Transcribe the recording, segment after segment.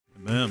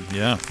Amen.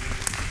 Yeah.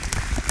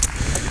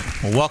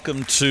 Well,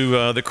 welcome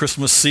to the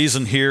Christmas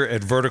season here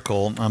at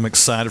Vertical. I'm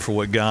excited for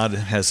what God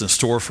has in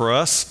store for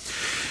us.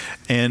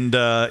 And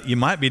you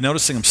might be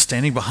noticing I'm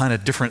standing behind a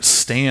different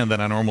stand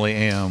than I normally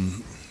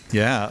am.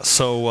 Yeah,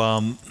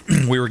 so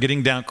we were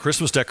getting down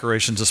Christmas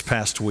decorations this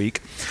past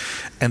week,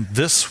 and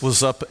this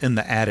was up in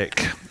the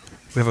attic.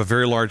 We have a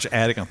very large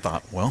attic. I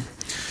thought, well,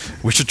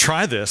 we should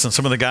try this. And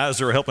some of the guys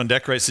that were helping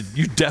decorate said,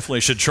 you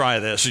definitely should try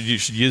this. You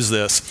should use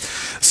this.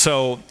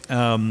 So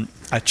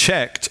I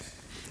checked,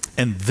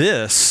 and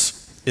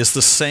this is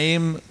the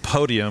same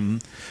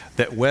podium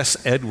that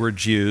Wes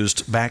Edwards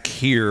used back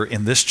here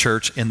in this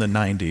church in the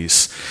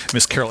 90s.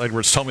 Miss Carol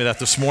Edwards told me that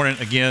this morning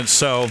again.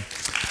 So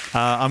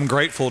I'm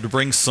grateful to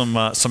bring some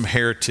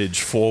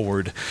heritage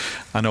forward.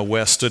 I know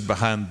Wes stood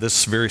behind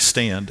this very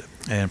stand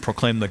and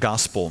proclaimed the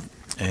gospel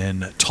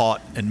and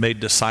taught and made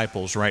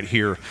disciples right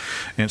here.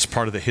 And it's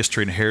part of the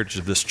history and heritage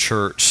of this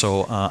church.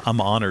 So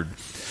I'm honored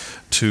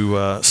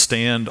to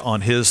stand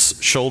on his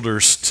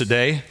shoulders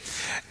today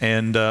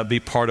and be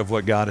part of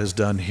what God has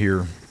done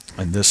here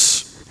on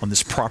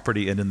this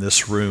property and in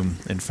this room,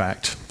 in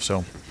fact.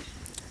 So,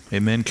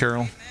 amen,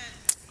 Carol?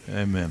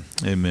 Amen.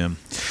 Amen.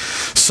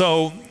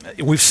 So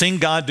we've seen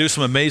God do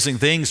some amazing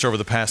things over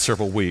the past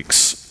several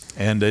weeks.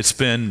 And it's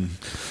been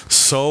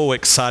so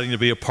exciting to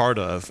be a part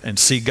of and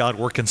see God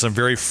work in some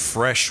very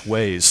fresh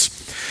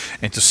ways,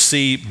 and to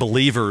see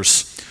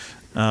believers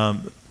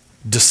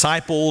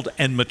discipled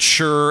and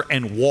mature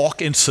and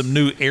walk in some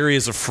new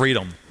areas of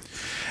freedom,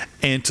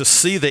 and to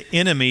see the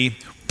enemy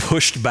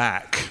pushed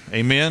back.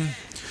 Amen.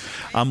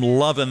 I'm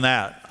loving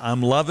that.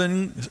 I'm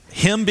loving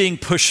him being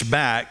pushed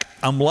back.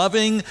 I'm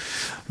loving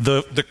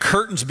the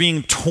curtains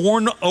being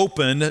torn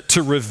open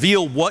to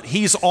reveal what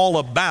he's all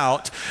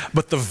about,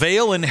 but the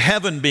veil in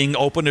heaven being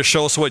open to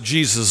show us what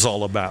Jesus is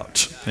all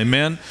about.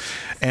 Amen?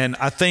 And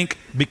I think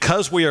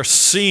because we are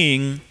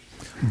seeing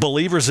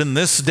believers in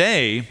this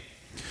day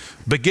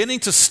beginning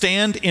to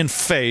stand in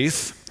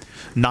faith,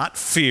 not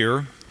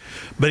fear,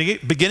 but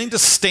beginning to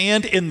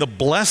stand in the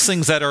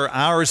blessings that are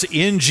ours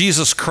in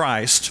Jesus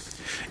Christ,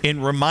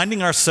 in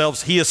reminding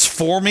ourselves he is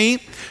for me,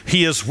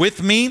 he is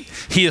with me,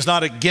 he is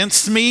not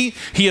against me,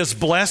 he has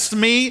blessed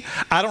me.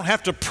 I don't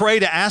have to pray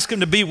to ask him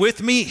to be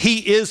with me. He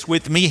is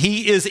with me,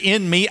 he is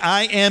in me,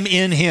 I am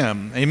in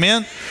him.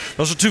 Amen?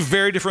 Those are two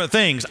very different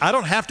things. I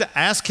don't have to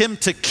ask him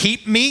to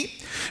keep me,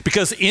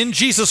 because in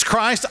Jesus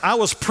Christ, I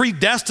was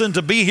predestined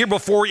to be here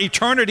before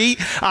eternity.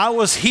 I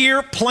was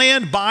here,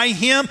 planned by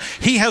him.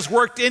 He has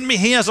worked in me.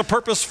 He has a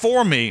purpose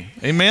for me.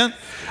 Amen?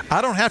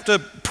 I don't have to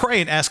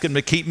pray and ask him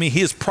to keep me. He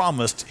has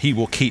promised he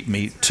will keep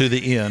me to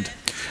the end.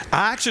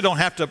 I actually don't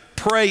have to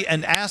pray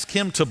and ask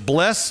him to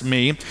bless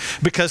me,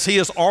 because he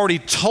has already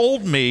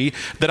told me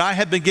that I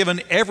have been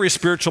given every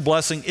spiritual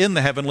blessing in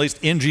the heavenlies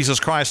in Jesus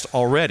Christ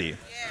already.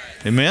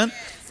 Amen?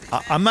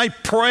 I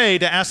might pray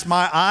to ask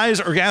my eyes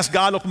or ask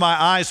God to open my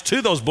eyes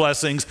to those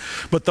blessings,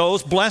 but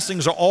those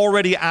blessings are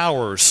already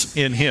ours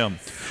in him.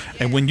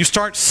 And when you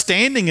start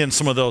standing in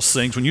some of those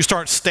things, when you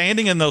start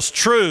standing in those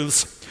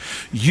truths,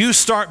 you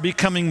start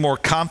becoming more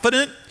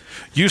confident,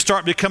 you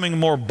start becoming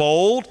more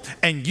bold,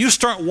 and you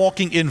start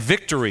walking in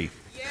victory.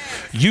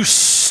 You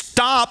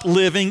stop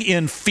living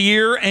in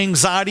fear,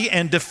 anxiety,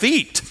 and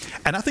defeat.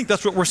 And I think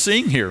that's what we're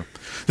seeing here.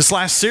 This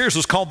last series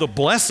was called The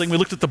Blessing. We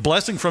looked at the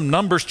blessing from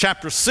Numbers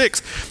chapter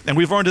 6, and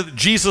we've learned that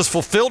Jesus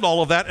fulfilled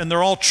all of that, and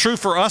they're all true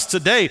for us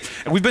today.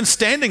 And we've been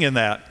standing in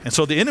that. And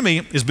so the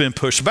enemy is being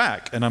pushed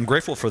back, and I'm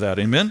grateful for that.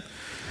 Amen?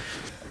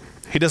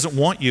 He doesn't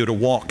want you to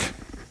walk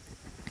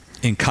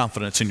in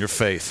confidence in your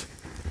faith.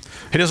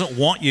 He doesn't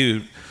want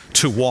you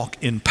to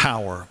walk in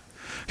power.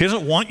 He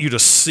doesn't want you to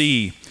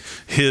see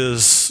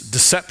his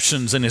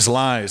deceptions and his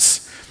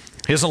lies.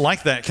 He doesn't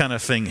like that kind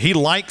of thing. He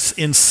likes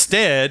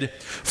instead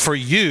for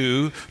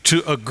you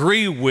to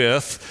agree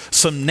with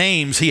some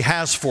names he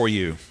has for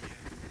you.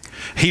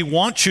 He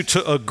wants you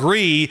to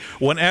agree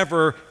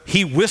whenever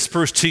he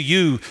whispers to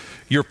you,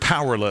 you're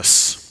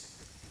powerless.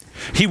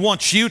 He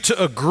wants you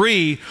to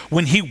agree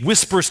when he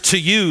whispers to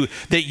you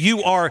that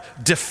you are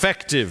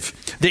defective,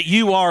 that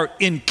you are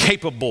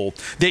incapable,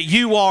 that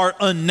you are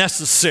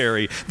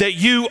unnecessary, that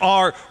you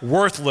are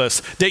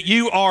worthless, that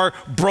you are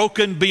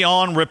broken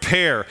beyond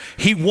repair.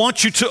 He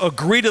wants you to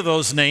agree to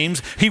those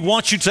names. He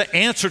wants you to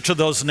answer to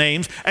those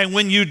names. And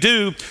when you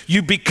do,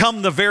 you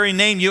become the very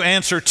name you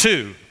answer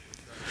to.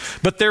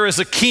 But there is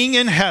a king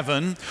in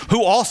heaven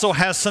who also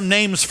has some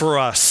names for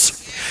us.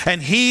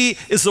 And he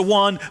is the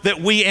one that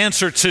we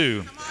answer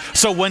to.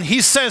 So when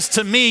he says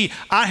to me,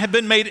 I have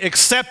been made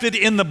accepted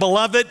in the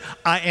beloved,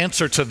 I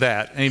answer to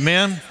that.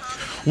 Amen?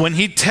 When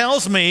he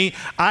tells me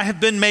I have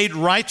been made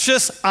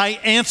righteous, I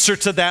answer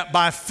to that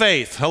by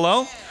faith.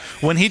 Hello?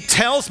 When he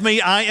tells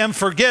me I am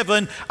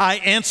forgiven, I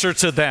answer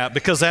to that,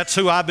 because that's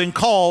who I've been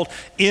called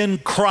in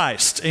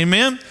Christ.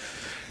 Amen?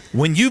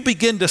 When you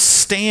begin to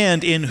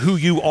stand in who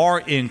you are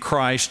in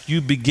Christ,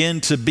 you begin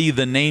to be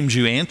the names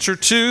you answer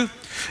to,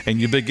 and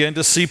you begin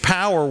to see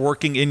power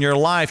working in your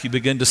life. You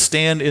begin to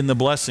stand in the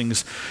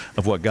blessings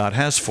of what God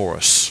has for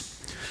us.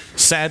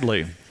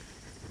 Sadly,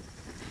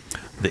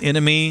 the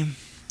enemy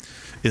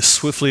is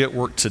swiftly at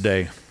work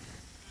today.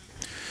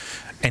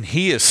 And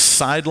he is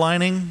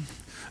sidelining,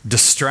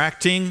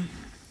 distracting,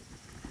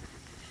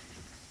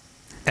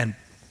 and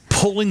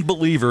pulling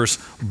believers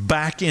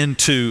back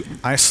into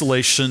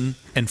isolation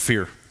and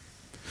fear.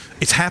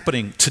 It's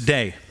happening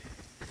today.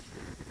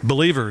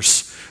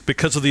 Believers,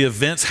 because of the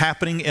events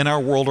happening in our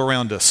world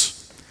around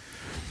us,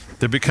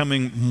 they're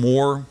becoming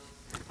more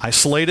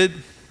isolated,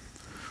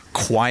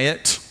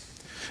 quiet,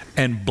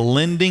 and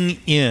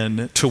blending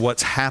in to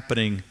what's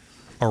happening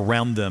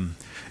around them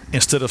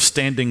instead of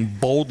standing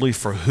boldly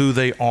for who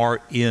they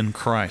are in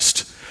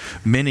Christ.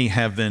 Many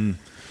have been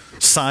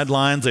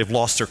sidelined, they've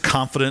lost their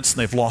confidence, and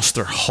they've lost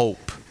their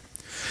hope.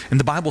 And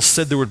the Bible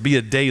said there would be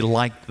a day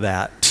like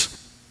that,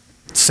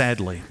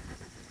 sadly.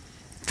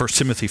 1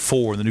 Timothy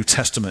 4 in the New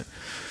Testament.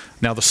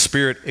 Now the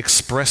Spirit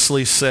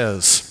expressly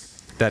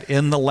says that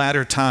in the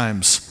latter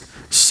times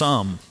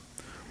some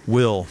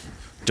will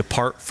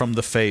depart from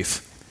the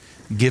faith,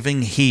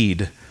 giving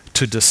heed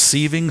to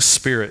deceiving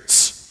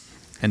spirits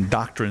and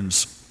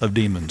doctrines of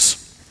demons.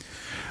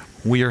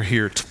 We are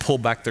here to pull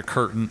back the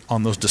curtain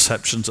on those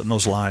deceptions and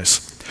those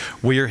lies.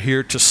 We are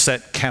here to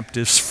set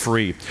captives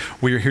free.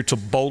 We are here to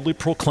boldly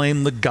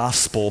proclaim the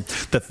gospel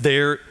that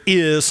there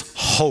is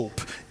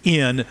hope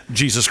in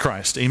Jesus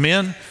Christ.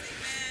 Amen?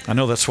 I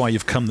know that's why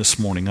you've come this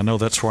morning. I know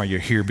that's why you're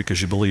here,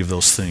 because you believe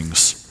those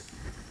things.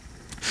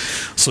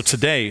 So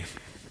today,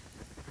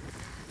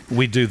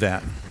 we do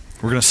that.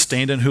 We're going to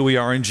stand in who we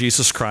are in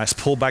Jesus Christ,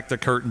 pull back the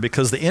curtain,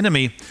 because the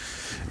enemy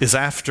is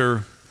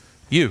after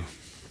you.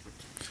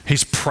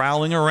 He's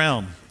prowling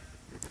around,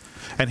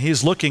 and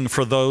he's looking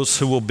for those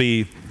who will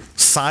be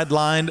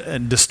sidelined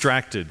and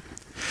distracted.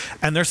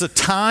 And there's a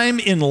time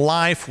in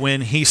life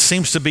when he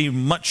seems to be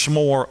much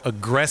more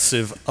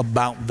aggressive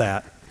about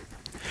that.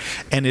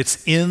 And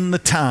it's in the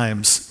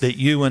times that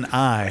you and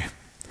I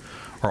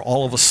are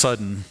all of a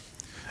sudden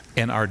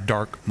in our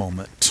dark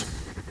moment.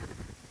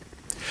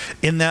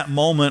 In that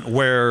moment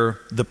where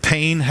the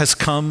pain has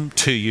come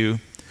to you,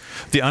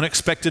 the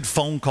unexpected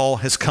phone call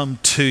has come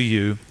to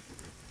you,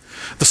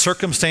 the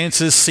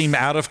circumstances seem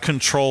out of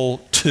control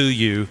to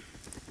you,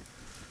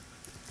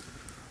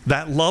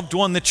 that loved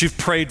one that you've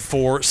prayed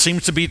for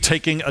seems to be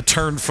taking a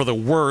turn for the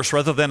worse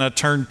rather than a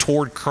turn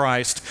toward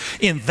Christ.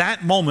 In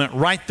that moment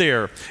right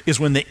there is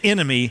when the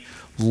enemy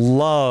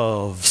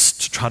loves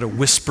to try to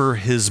whisper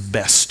his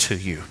best to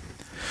you.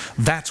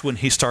 That's when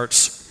he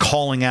starts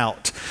calling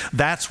out.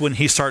 That's when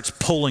he starts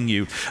pulling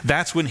you.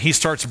 That's when he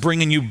starts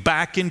bringing you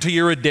back into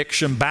your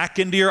addiction, back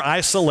into your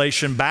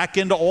isolation, back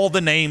into all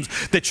the names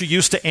that you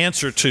used to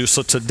answer to.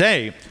 So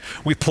today,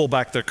 we pull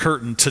back the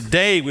curtain.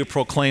 Today, we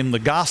proclaim the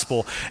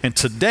gospel. And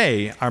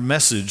today, our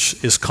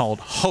message is called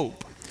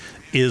Hope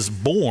is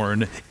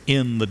Born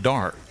in the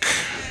Dark.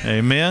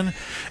 Amen?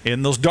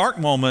 In those dark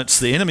moments,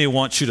 the enemy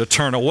wants you to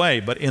turn away,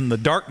 but in the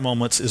dark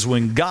moments is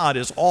when God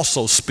is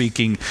also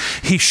speaking.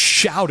 He's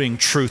shouting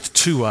truth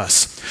to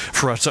us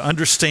for us to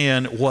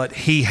understand what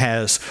he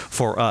has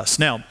for us.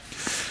 Now,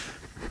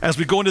 as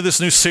we go into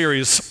this new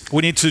series,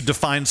 we need to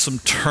define some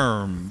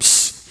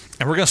terms.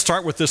 And we're going to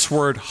start with this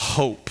word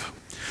hope,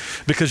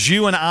 because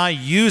you and I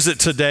use it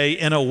today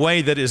in a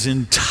way that is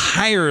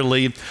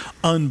entirely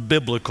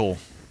unbiblical.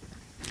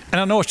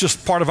 And I know it's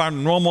just part of our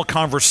normal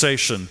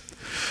conversation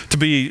to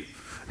be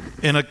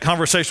in a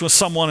conversation with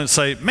someone and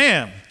say,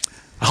 man,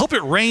 I hope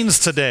it rains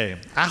today.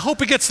 I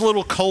hope it gets a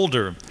little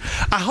colder.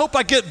 I hope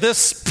I get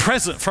this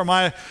present for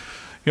my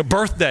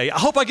birthday. I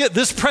hope I get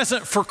this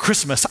present for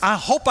Christmas. I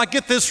hope I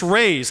get this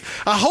raise.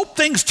 I hope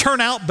things turn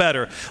out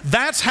better.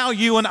 That's how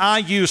you and I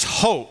use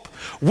hope.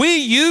 We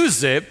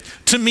use it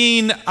to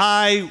mean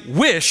I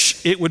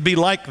wish it would be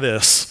like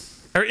this,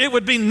 or it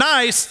would be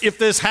nice if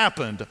this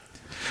happened.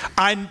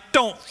 I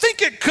don't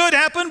think it could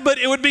happen, but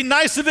it would be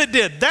nice if it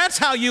did. That's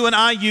how you and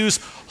I use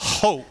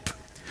hope.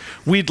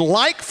 We'd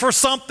like for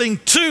something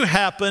to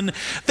happen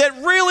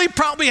that really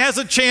probably has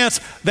a chance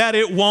that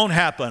it won't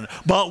happen,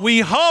 but we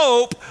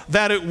hope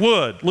that it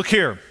would. Look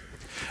here.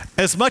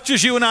 As much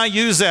as you and I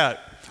use that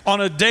on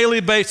a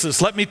daily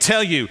basis, let me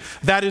tell you,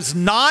 that is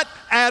not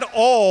at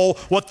all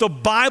what the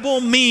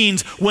Bible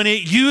means when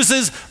it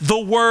uses the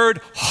word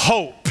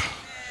hope.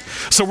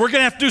 So we're going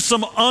to have to do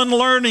some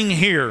unlearning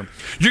here.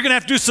 You're going to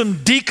have to do some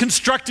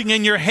deconstructing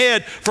in your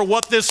head for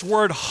what this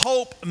word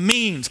hope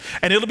means.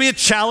 And it'll be a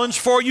challenge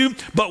for you,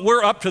 but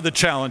we're up to the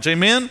challenge.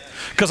 Amen?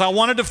 Because I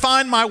want to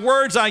define my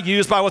words I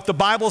use by what the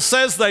Bible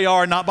says they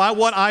are, not by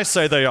what I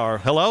say they are.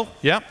 Hello?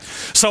 Yeah?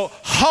 So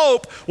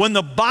hope, when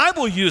the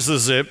Bible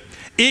uses it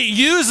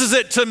uses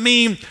it to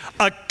mean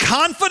a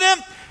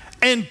confident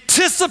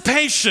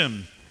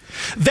anticipation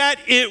that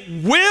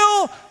it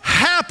will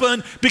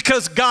happen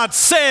because God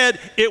said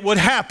it would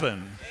happen.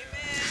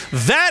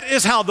 Amen. That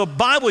is how the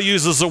Bible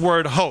uses the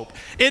word hope.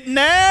 It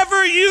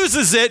never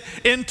uses it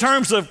in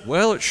terms of,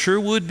 well, it sure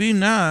would be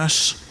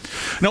nice.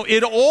 No,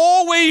 it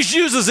always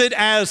uses it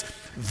as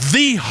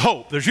the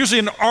hope. There's usually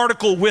an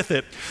article with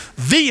it.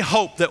 The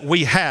hope that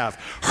we have.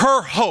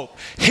 Her hope.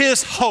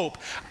 His hope.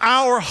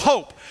 Our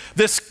hope.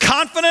 This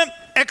confident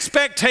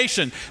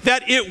expectation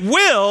that it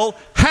will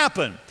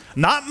happen.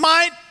 Not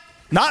might,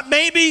 Not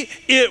maybe,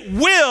 it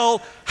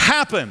will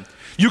happen.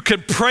 You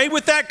can pray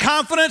with that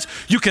confidence.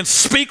 You can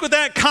speak with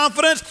that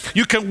confidence.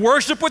 You can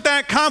worship with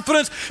that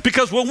confidence,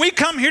 because when we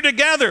come here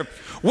together,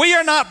 we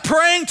are not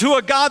praying to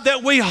a God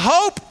that we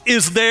hope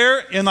is there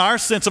in our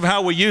sense of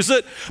how we use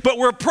it, but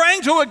we're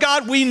praying to a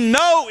God we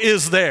know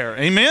is there.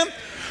 Amen?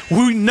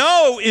 We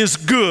know is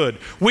good.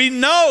 We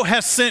know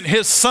has sent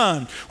his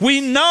son. We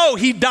know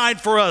he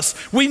died for us.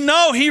 We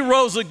know he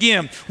rose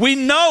again. We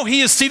know he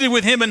is seated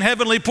with him in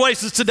heavenly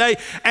places today,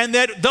 and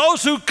that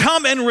those who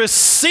come and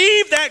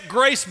receive that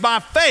grace by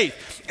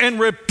faith and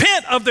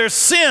repent of their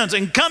sins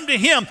and come to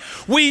him,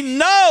 we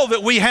know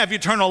that we have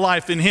eternal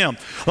life in him.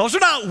 Those are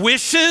not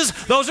wishes.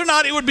 Those are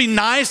not, it would be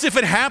nice if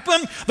it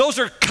happened. Those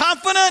are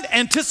confident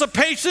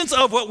anticipations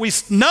of what we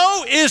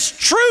know is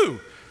true.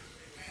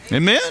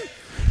 Amen?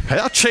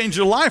 That'll change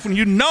your life when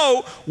you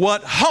know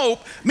what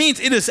hope means.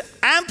 It is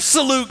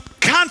absolute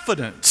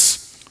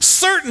confidence,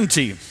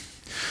 certainty.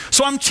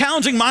 So I'm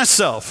challenging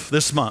myself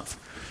this month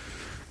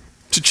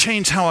to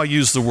change how I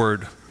use the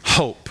word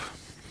hope,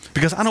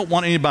 because I don't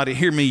want anybody to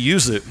hear me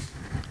use it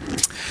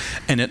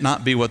and it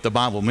not be what the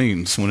Bible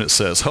means when it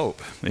says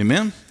hope.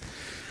 Amen?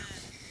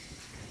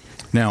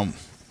 Now,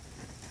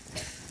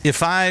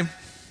 if I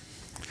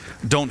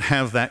don't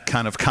have that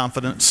kind of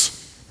confidence,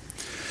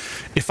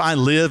 if I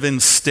live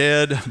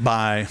instead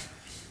by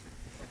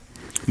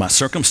my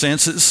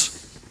circumstances,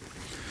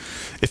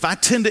 if I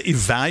tend to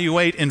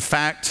evaluate, in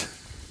fact,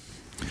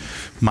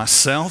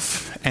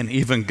 myself and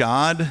even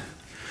God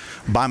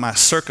by my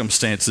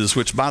circumstances,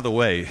 which, by the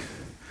way,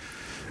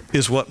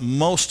 is what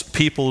most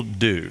people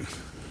do.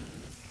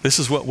 This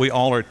is what we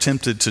all are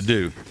tempted to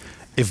do.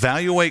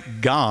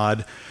 Evaluate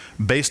God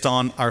based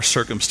on our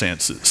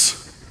circumstances.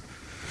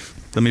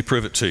 Let me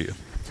prove it to you.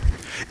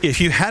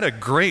 If you had a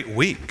great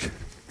week,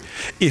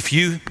 if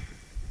you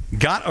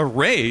got a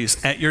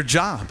raise at your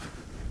job,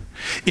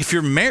 if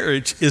your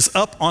marriage is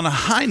up on a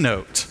high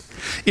note,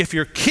 if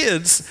your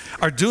kids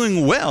are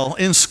doing well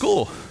in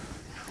school,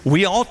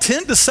 we all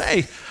tend to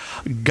say,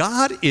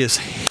 God is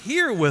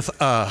here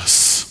with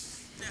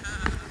us.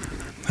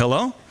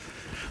 Hello?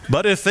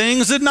 But if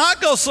things did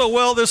not go so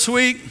well this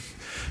week,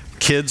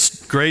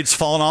 kids' grades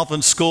falling off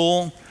in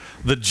school,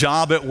 the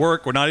job at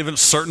work we're not even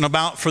certain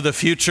about for the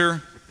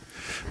future,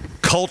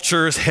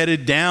 culture is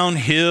headed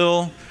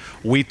downhill,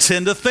 we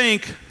tend to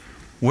think,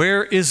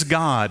 where is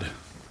God?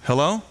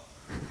 Hello?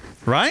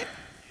 Right?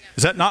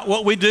 Is that not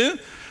what we do?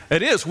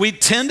 It is. We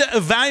tend to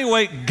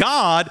evaluate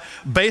God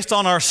based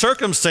on our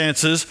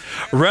circumstances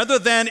rather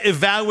than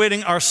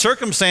evaluating our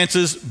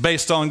circumstances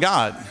based on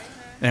God.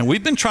 And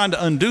we've been trying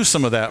to undo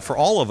some of that for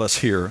all of us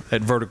here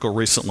at Vertical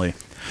recently.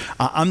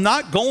 I'm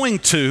not going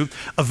to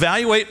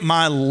evaluate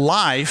my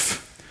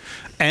life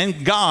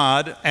and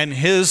God and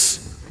his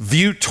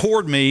view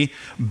toward me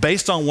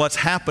based on what's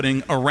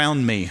happening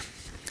around me.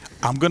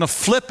 I'm going to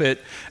flip it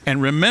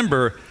and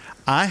remember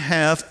I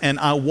have and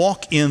I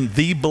walk in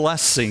the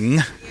blessing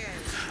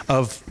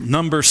of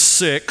number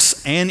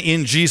 6 and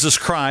in Jesus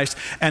Christ,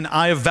 and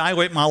I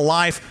evaluate my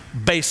life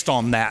based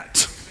on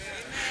that.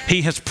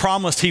 He has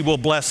promised he will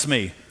bless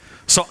me.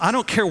 So I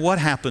don't care what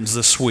happens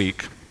this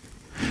week.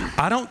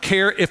 I don't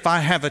care if I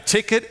have a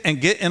ticket and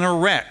get in a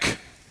wreck.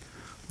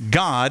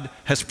 God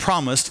has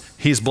promised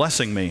he's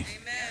blessing me.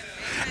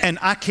 And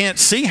I can't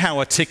see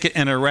how a ticket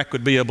and a wreck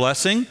would be a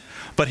blessing,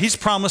 but he's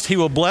promised he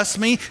will bless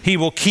me, he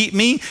will keep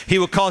me, he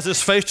will cause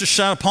his face to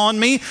shine upon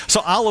me.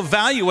 So I'll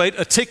evaluate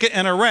a ticket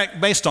and a wreck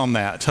based on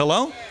that.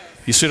 Hello?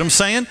 You see what I'm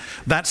saying?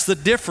 That's the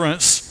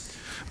difference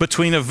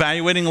between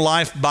evaluating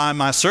life by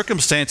my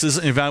circumstances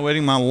and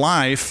evaluating my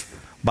life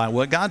by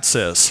what God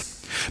says.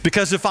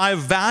 Because if I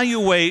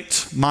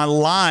evaluate my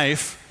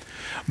life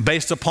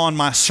based upon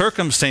my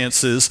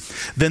circumstances,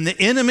 then the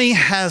enemy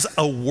has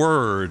a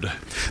word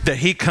that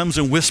he comes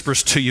and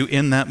whispers to you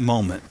in that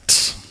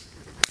moment.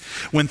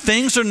 When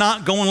things are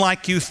not going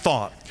like you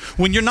thought,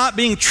 when you're not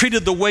being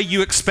treated the way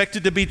you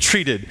expected to be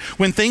treated,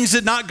 when things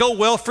did not go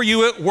well for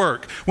you at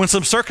work, when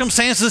some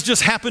circumstances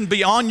just happened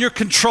beyond your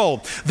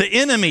control, the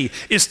enemy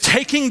is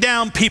taking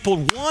down people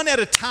one at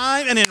a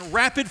time and in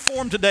rapid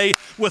form today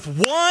with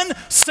one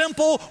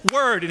simple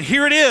word. And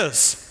here it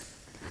is: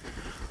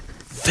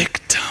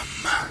 victim.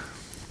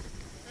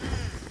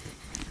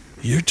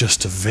 You're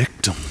just a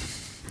victim.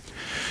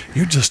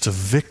 You're just a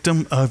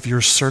victim of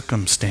your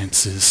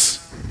circumstances.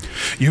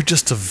 You're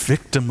just a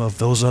victim of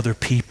those other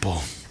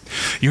people.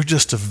 You're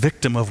just a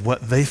victim of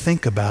what they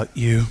think about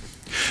you.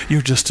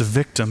 You're just a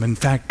victim. In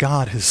fact,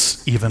 God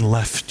has even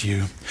left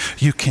you.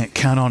 You can't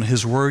count on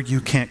his word.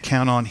 You can't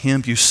count on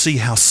him. You see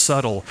how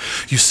subtle,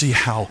 you see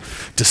how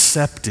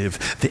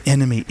deceptive the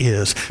enemy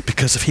is,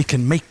 because if he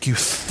can make you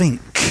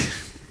think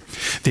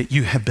that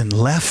you have been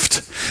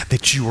left,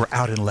 that you are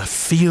out in left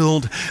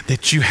field,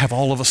 that you have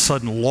all of a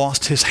sudden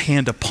lost his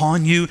hand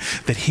upon you,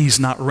 that he's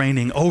not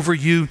reigning over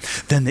you,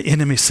 then the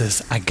enemy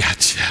says, I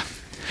got you.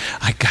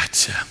 I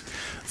got you.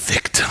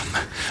 Victim.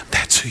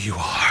 That's who you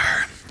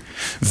are.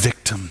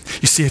 Victim.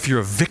 You see, if you're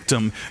a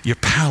victim, you're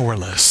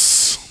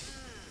powerless.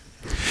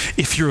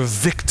 If you're a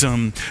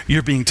victim,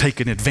 you're being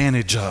taken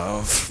advantage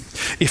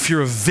of. If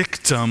you're a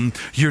victim,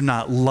 you're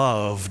not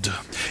loved.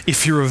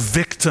 If you're a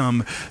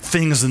victim,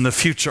 things in the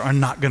future are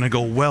not going to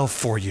go well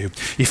for you.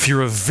 If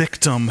you're a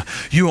victim,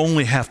 you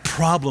only have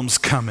problems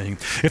coming.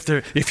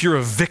 If you're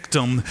a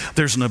victim,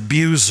 there's an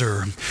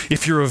abuser.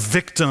 If you're a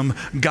victim,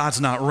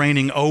 God's not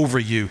reigning over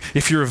you.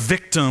 If you're a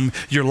victim,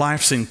 your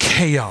life's in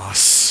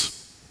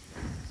chaos.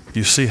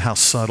 You see how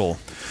subtle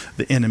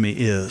the enemy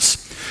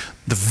is.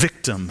 The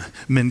victim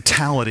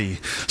mentality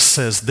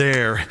says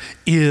there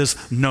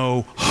is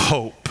no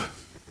hope.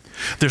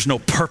 There's no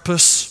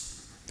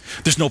purpose.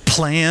 There's no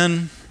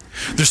plan.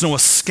 There's no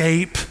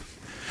escape.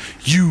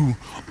 You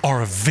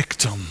are a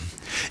victim.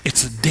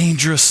 It's a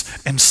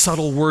dangerous and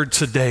subtle word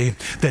today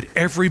that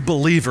every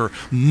believer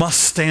must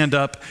stand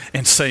up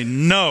and say,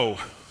 no,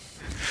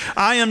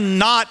 I am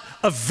not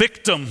a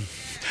victim.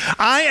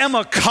 I am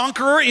a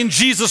conqueror in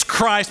Jesus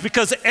Christ,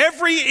 because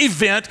every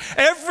event,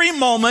 every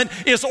moment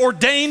is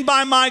ordained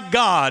by my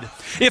God.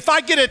 If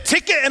I get a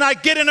ticket and I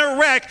get in a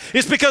wreck,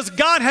 it's because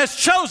God has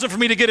chosen for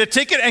me to get a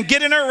ticket and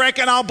get in a wreck,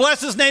 and I'll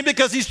bless his name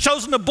because he's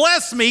chosen to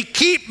bless me,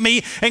 keep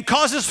me, and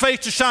cause his face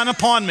to shine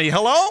upon me.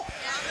 Hello?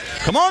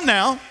 Come on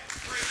now.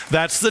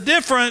 That's the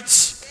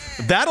difference.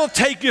 That'll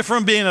take you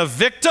from being a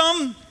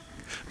victim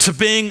to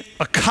being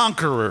a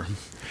conqueror.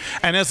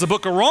 And as the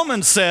book of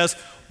Romans says,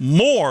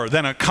 more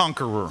than a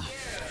conqueror.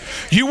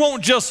 You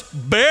won't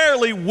just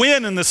barely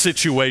win in the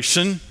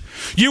situation.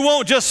 You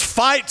won't just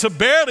fight to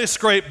barely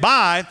scrape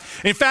by.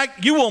 In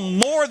fact, you will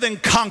more than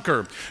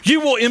conquer. You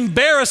will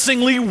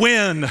embarrassingly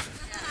win.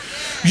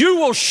 You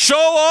will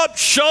show up,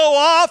 show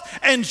off,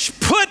 and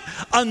put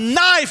a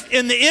knife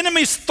in the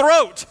enemy's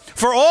throat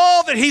for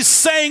all that he's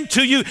saying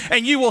to you,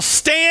 and you will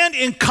stand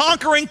in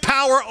conquering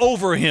power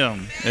over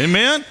him.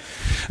 Amen?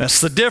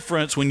 That's the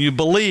difference when you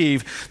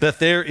believe that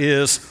there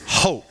is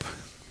hope.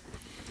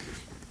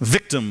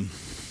 Victim,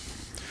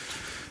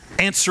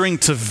 answering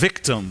to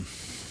victim,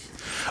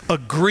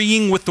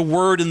 agreeing with the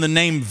word in the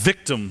name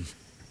victim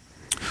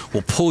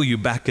will pull you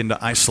back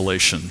into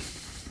isolation.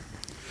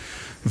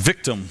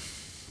 Victim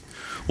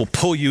will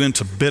pull you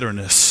into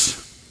bitterness.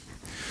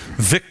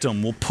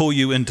 Victim will pull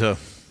you into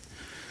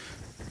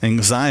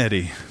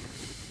anxiety.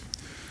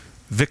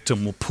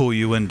 Victim will pull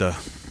you into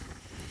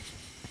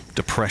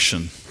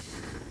depression.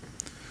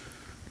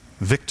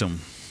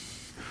 Victim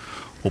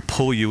will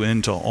pull you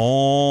into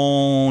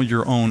all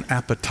your own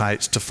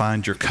appetites to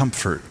find your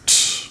comfort.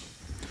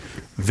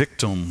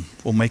 Victim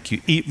will make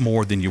you eat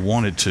more than you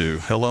wanted to.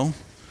 Hello?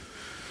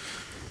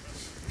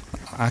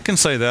 I can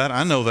say that.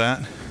 I know that.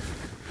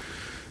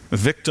 A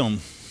victim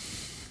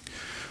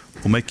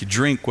will make you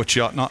drink what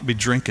you ought not be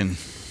drinking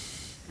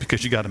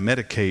because you got to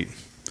medicate.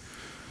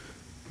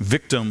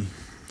 Victim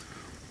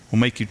will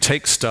make you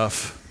take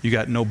stuff you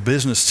got no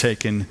business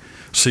taking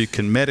so you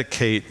can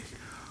medicate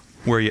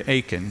where you're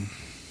aching.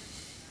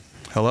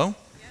 Hello?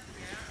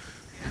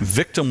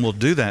 Victim will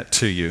do that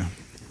to you.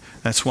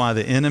 That's why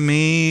the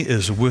enemy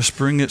is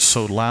whispering it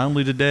so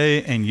loudly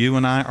today, and you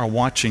and I are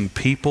watching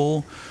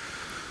people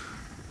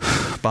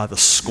by the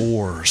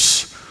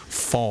scores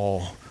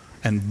fall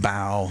and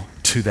bow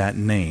to that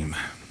name.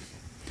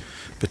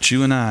 But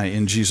you and I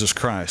in Jesus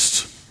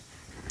Christ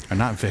are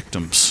not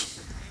victims.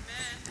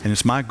 And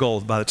it's my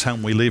goal by the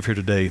time we leave here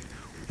today,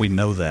 we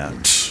know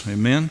that.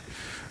 Amen?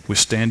 We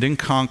stand in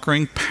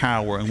conquering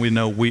power, and we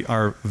know we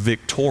are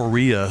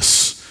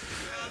victorious,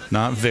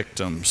 not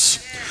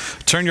victims.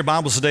 Turn your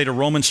Bibles today to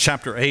Romans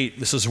chapter 8.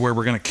 This is where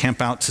we're going to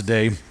camp out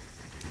today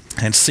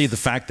and see the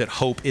fact that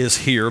hope is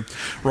here.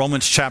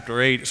 Romans chapter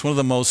 8 is one of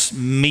the most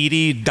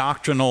meaty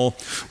doctrinal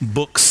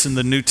books in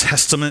the New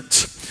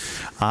Testament.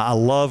 I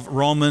love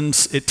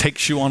Romans. It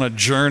takes you on a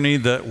journey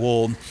that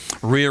will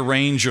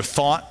rearrange your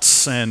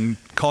thoughts and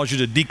cause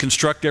you to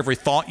deconstruct every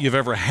thought you've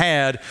ever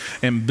had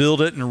and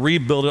build it and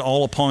rebuild it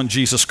all upon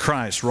Jesus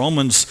Christ.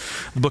 The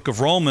book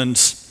of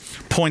Romans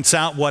points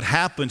out what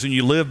happens when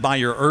you live by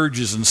your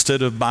urges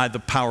instead of by the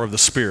power of the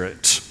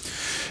Spirit.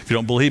 If you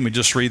don't believe me,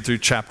 just read through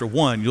chapter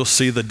 1. You'll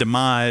see the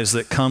demise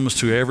that comes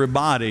to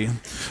everybody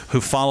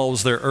who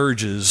follows their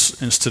urges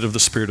instead of the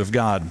Spirit of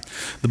God.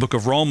 The book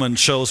of Romans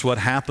shows what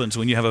happens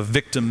when you have a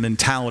victim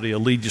mentality.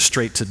 It'll lead you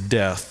straight to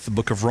death. The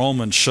book of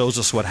Romans shows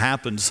us what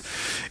happens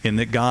in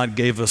that God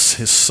gave us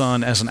his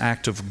Son as an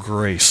act of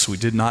grace. We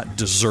did not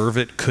deserve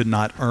it, could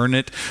not earn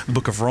it. The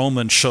book of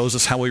Romans shows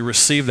us how we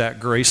receive that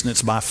grace, and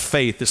it's by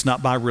faith. It's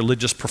not by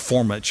religious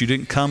performance. You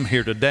didn't come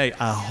here today.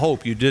 I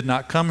hope you did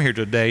not come here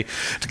today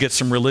to get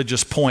some religious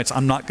points.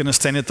 I'm not going to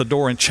stand at the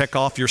door and check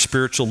off your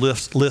spiritual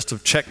list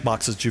of check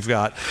boxes you've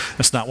got.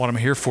 That's not what I'm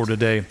here for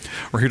today.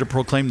 We're here to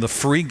proclaim the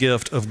free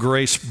gift of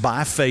grace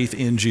by faith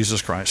in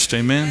Jesus Christ.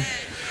 Amen?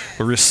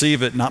 We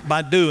receive it not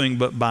by doing,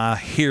 but by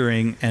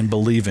hearing and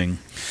believing.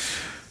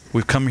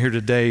 We've come here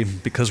today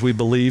because we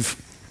believe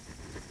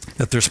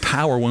that there's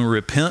power when we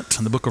repent,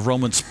 and the book of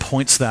Romans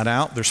points that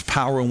out. There's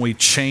power when we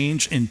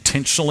change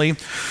intentionally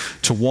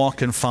to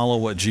walk and follow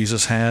what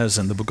Jesus has,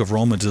 and the book of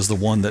Romans is the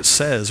one that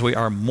says we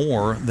are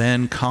more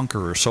than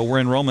conquerors. So we're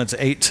in Romans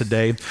 8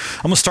 today.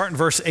 I'm going to start in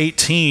verse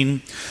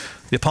 18.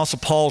 The Apostle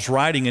Paul's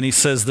writing, and he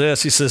says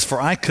this. He says,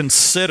 "For I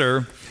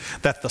consider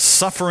that the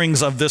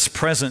sufferings of this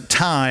present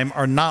time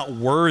are not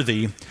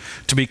worthy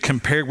to be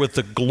compared with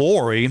the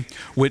glory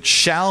which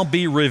shall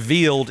be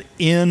revealed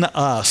in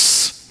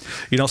us.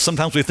 You know,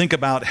 sometimes we think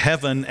about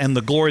heaven and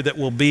the glory that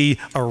will be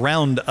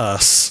around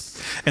us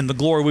and the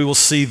glory we will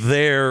see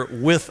there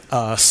with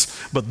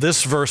us. But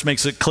this verse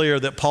makes it clear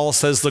that Paul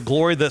says the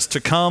glory that's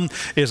to come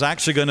is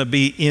actually going to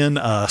be in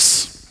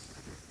us.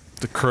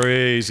 The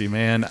crazy,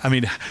 man. I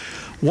mean,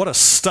 what a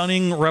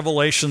stunning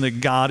revelation that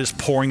God is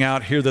pouring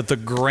out here, that the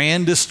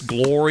grandest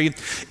glory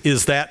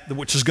is that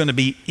which is going to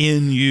be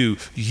in you.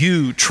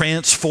 You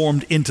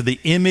transformed into the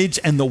image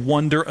and the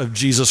wonder of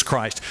Jesus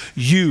Christ.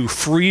 You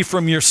free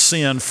from your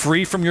sin,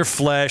 free from your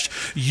flesh.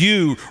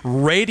 You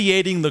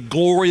radiating the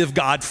glory of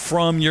God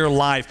from your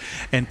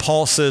life. And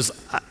Paul says,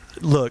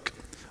 look,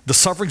 the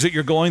sufferings that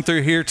you're going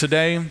through here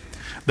today,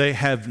 they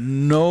have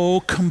no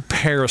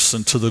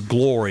comparison to the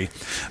glory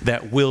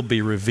that will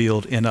be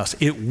revealed in us.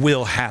 It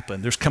will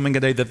happen. There's coming a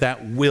day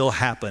that will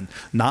happen.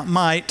 Not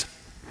might,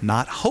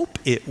 not hope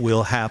it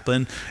will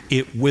happen.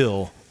 It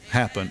will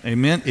happen.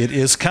 Amen? It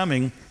is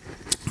coming.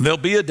 There'll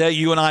be a day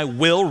you and I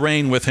will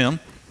reign with him.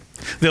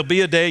 There'll be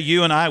a day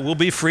you and I will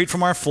be freed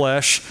from our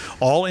flesh.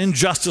 All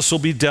injustice will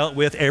be dealt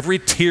with. Every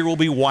tear will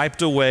be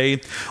wiped away.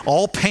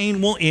 All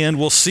pain will end.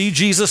 We'll see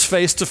Jesus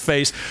face to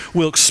face.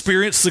 We'll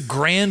experience the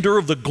grandeur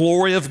of the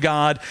glory of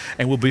God,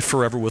 and we'll be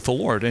forever with the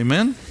Lord.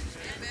 Amen?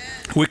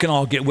 We can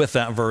all get with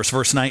that verse.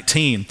 Verse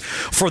 19.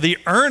 For the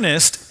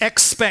earnest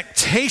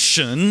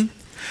expectation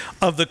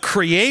of the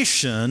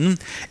creation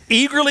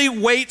eagerly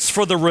waits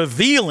for the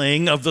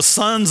revealing of the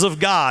sons of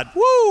God.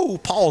 Woo!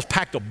 Paul's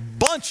packed a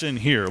bunch in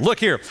here. Look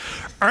here.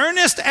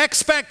 Earnest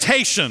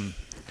expectation.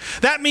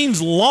 That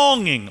means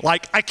longing.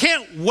 Like, I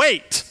can't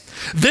wait.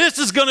 This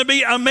is going to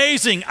be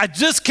amazing. I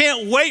just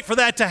can't wait for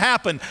that to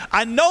happen.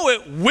 I know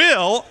it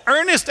will.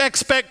 Earnest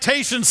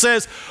expectation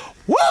says,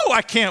 whoa,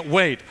 I can't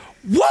wait.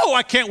 Whoa,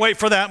 I can't wait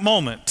for that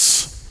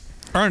moment.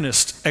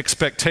 Earnest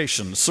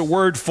expectation. It's a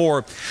word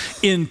for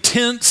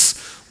intense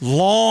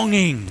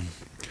longing.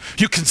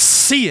 You can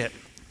see it.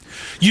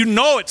 You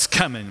know it's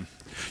coming.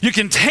 You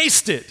can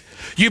taste it.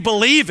 You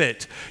believe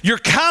it. You're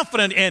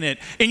confident in it.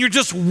 And you're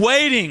just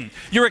waiting.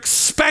 You're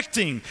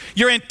expecting.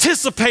 You're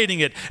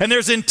anticipating it. And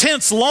there's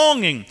intense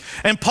longing.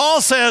 And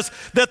Paul says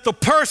that the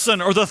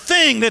person or the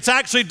thing that's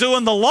actually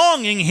doing the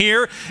longing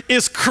here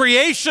is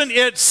creation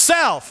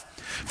itself.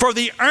 For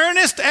the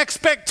earnest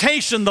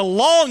expectation, the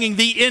longing,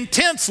 the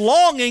intense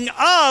longing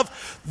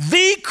of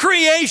the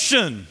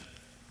creation.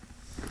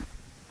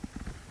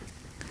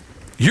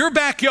 Your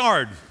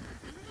backyard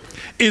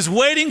is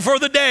waiting for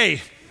the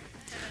day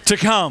to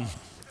come.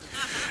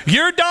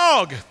 Your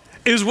dog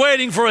is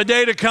waiting for a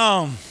day to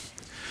come.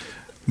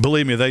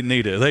 Believe me, they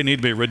need it. They need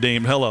to be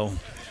redeemed. Hello.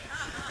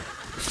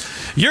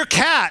 Your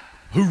cat,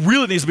 who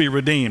really needs to be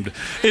redeemed,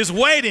 is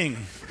waiting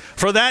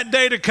for that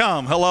day to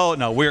come. Hello.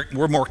 No,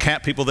 we're more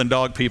cat people than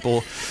dog people.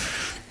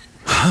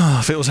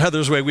 If it was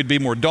Heather's way, we'd be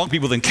more dog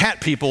people than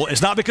cat people.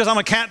 It's not because I'm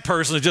a cat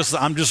person. It's just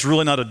I'm just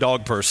really not a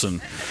dog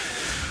person.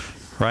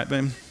 Right,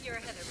 babe?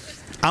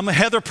 I'm a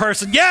Heather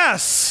person.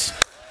 Yes!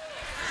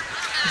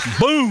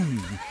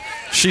 Boom!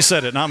 She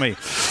said it, not me.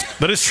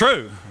 But it's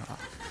true.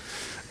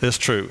 It's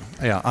true.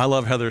 Yeah, I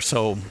love Heather,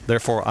 so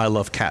therefore I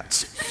love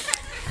cats.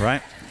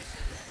 Right?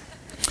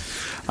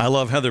 I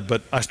love Heather,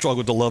 but I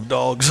struggle to love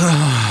dogs.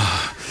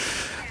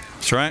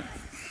 That's right.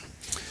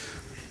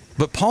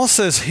 But Paul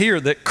says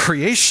here that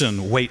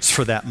creation waits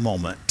for that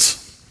moment.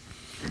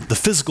 The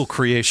physical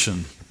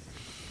creation,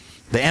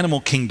 the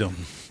animal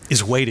kingdom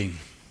is waiting.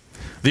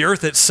 The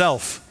earth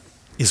itself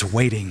is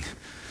waiting.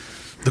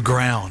 The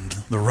ground,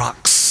 the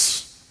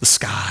rocks, the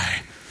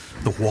sky,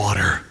 the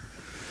water.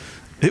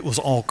 It was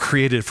all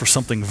created for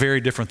something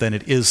very different than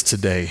it is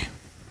today.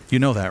 You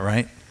know that,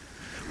 right?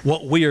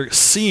 What we are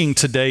seeing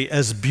today,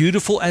 as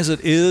beautiful as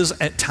it is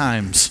at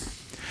times,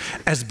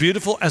 as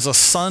beautiful as a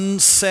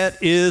sunset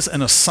is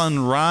and a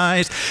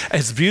sunrise,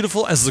 as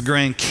beautiful as the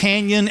Grand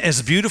Canyon,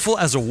 as beautiful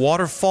as a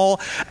waterfall,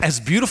 as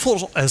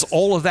beautiful as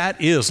all of that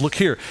is, look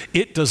here,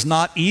 it does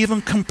not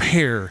even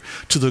compare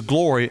to the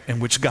glory in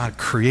which God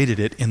created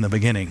it in the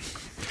beginning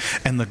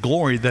and the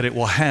glory that it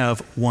will have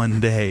one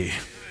day.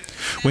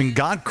 When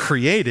God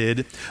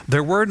created,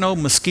 there were no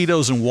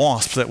mosquitoes and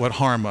wasps that would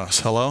harm us.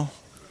 Hello?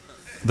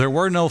 There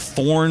were no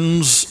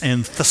thorns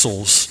and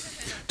thistles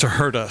to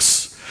hurt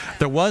us.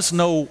 There was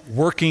no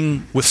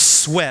working with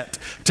sweat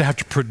to have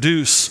to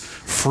produce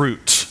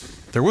fruit.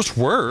 There was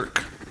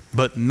work,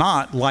 but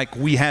not like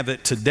we have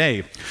it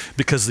today,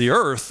 because the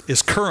earth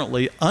is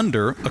currently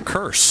under a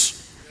curse.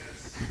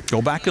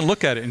 Go back and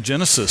look at it in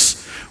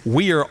Genesis.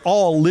 We are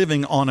all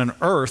living on an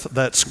earth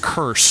that's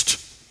cursed.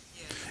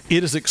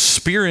 It is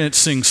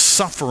experiencing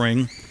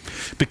suffering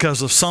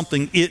because of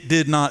something it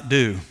did not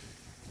do.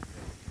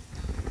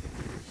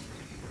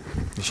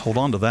 Just hold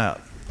on to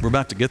that. We're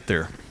about to get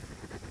there.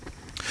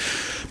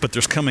 But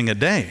there's coming a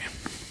day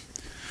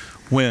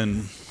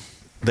when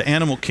the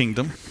animal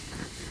kingdom,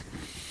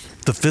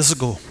 the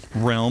physical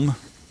realm,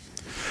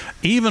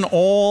 even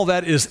all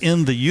that is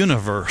in the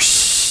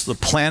universe, the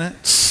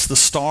planets, the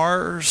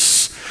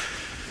stars,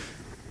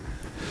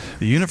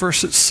 The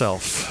universe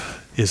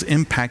itself is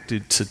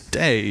impacted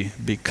today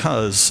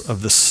because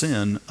of the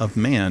sin of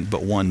man.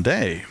 But one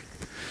day,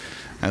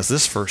 as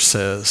this verse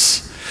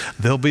says,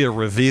 there'll be a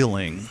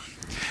revealing,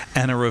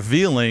 and a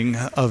revealing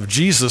of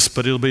Jesus,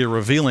 but it'll be a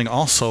revealing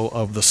also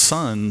of the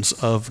sons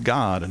of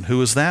God. And who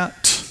is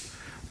that?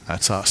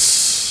 That's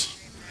us.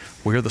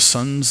 We are the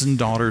sons and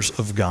daughters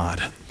of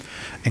God.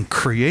 And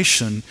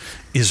creation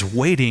is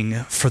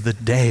waiting for the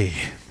day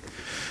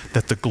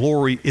that the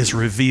glory is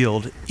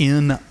revealed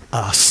in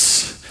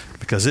us,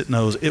 because it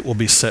knows it will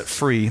be set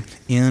free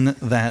in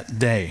that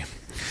day.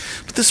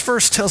 But this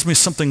verse tells me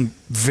something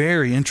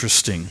very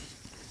interesting,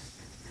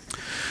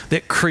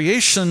 that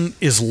creation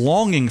is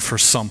longing for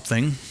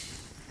something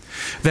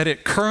that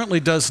it currently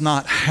does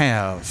not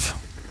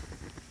have.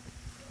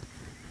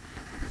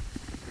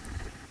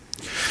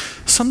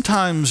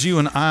 Sometimes you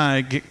and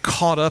I get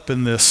caught up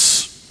in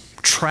this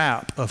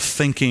trap of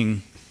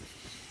thinking,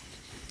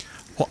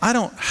 well, I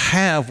don't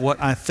have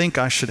what I think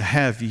I should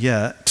have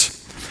yet.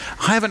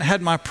 I haven't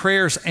had my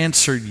prayers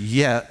answered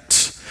yet.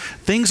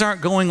 Things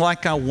aren't going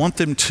like I want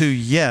them to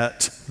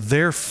yet.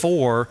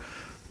 Therefore,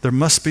 there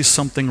must be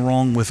something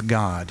wrong with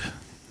God.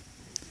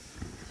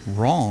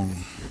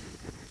 Wrong.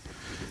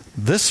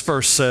 This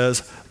verse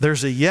says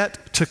there's a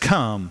yet to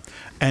come,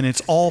 and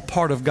it's all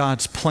part of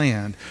God's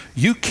plan.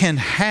 You can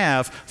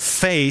have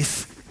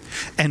faith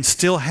and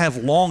still have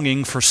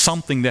longing for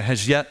something that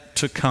has yet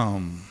to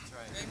come.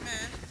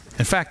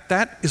 In fact,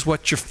 that is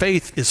what your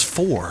faith is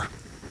for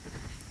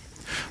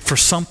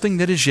something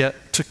that is yet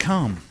to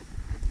come.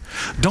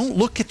 Don't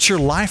look at your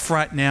life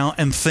right now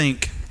and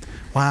think,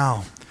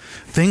 wow,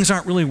 things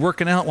aren't really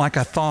working out like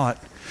I thought.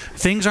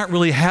 Things aren't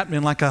really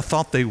happening like I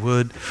thought they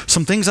would.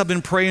 Some things I've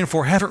been praying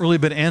for haven't really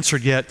been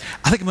answered yet.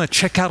 I think I'm going to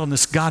check out on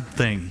this God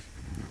thing.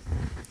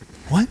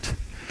 What?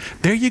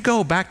 There you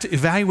go, back to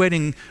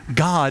evaluating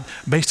God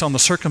based on the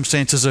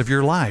circumstances of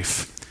your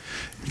life.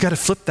 You got to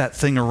flip that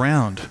thing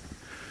around.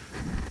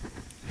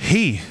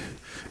 He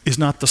is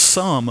not the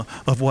sum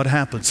of what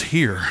happens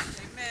here.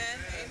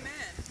 Amen.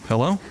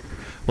 Hello?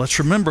 Let's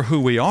remember who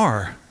we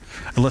are,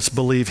 and let's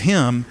believe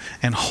Him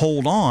and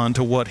hold on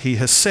to what He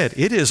has said.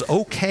 It is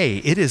okay.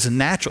 It is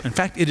natural. In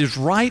fact, it is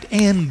right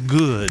and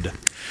good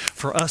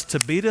for us to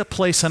be at a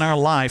place in our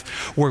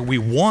life where we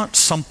want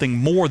something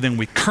more than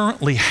we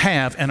currently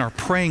have and are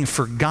praying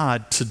for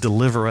God to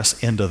deliver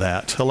us into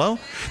that. Hello?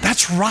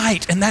 That's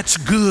right, and that's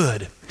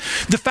good.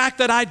 The fact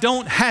that I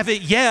don't have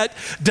it yet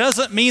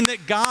doesn't mean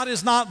that God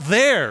is not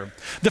there.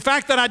 The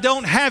fact that I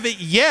don't have it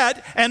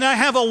yet and I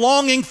have a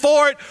longing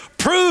for it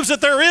proves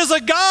that there is a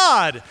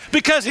God,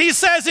 because He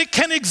says it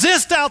can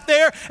exist out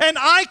there and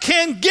I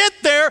can get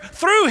there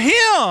through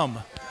Him.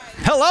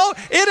 Hello?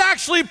 It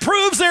actually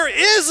proves there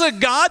is a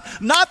God,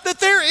 not that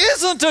there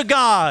isn't a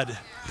God.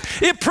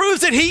 It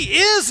proves that He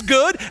is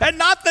good and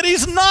not that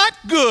He's not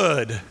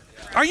good.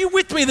 Are you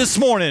with me this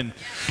morning?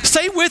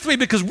 Stay with me,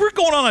 because we're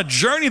going on a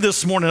journey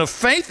this morning of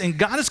faith, and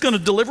God is going to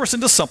deliver us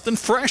into something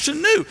fresh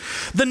and new.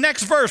 The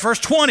next verse, verse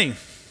 20.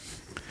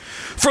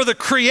 For the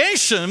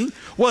creation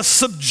was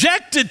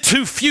subjected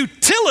to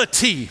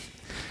futility,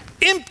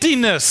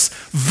 emptiness,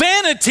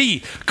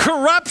 vanity,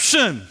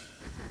 corruption,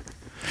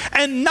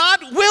 and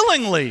not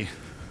willingly.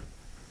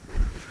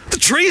 The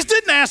trees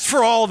didn't ask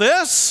for all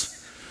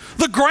this.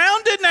 The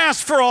ground didn't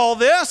ask for all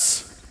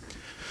this.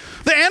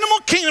 The animal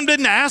kingdom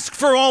didn't ask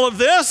for all of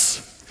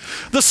this.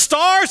 The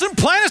stars and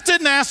planets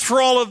didn't ask for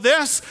all of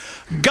this.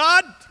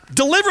 God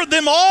delivered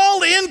them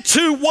all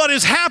into what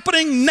is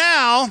happening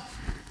now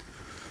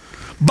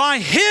by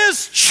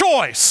His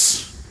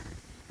choice.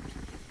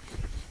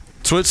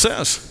 That's what it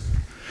says.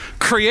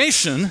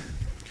 Creation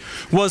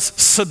was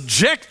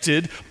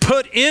subjected,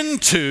 put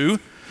into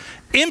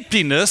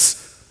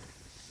emptiness,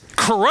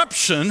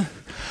 corruption,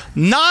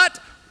 not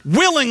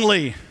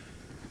willingly.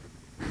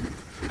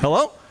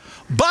 Hello?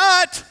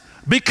 But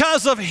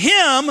because of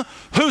Him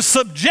who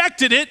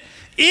subjected it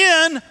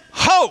in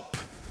hope.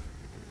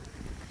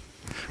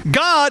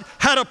 God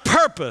had a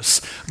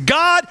purpose.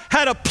 God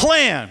had a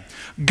plan.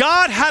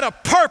 God had a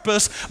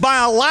purpose by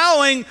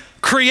allowing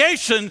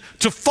creation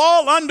to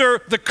fall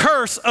under the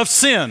curse of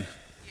sin.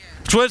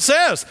 That's what it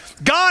says.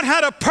 God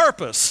had a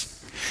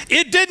purpose.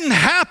 It didn't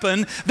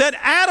happen that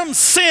Adam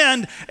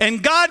sinned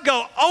and God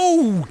go,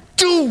 oh,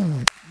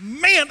 dude,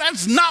 man,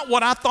 that's not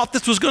what I thought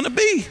this was going to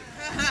be.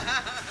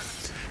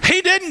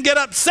 He didn't get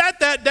upset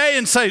that day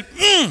and say,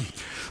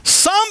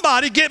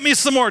 somebody get me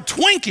some more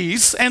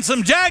Twinkies and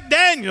some Jack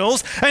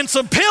Daniels and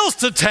some pills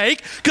to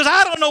take, because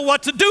I don't know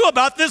what to do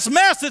about this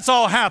mess that's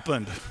all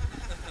happened.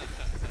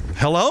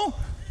 Hello?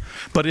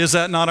 But is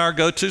that not our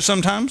go-to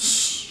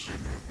sometimes?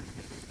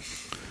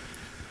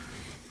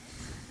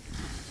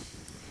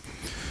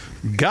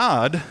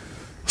 God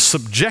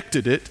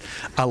subjected it,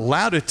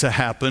 allowed it to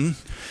happen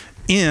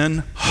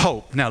in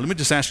hope. Now, let me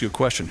just ask you a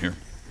question here.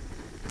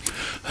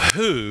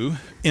 Who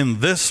in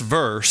this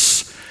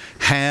verse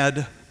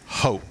had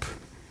hope?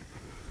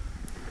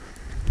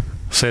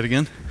 Say it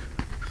again.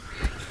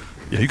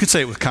 Yeah, you can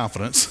say it with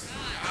confidence.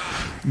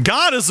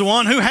 God is the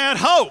one who had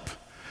hope.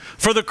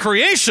 For the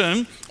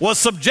creation was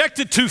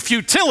subjected to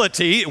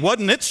futility. It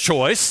wasn't its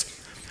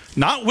choice,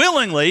 not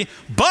willingly,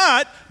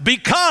 but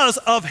because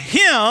of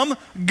him,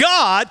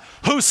 God,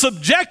 who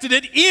subjected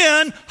it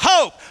in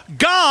hope.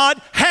 God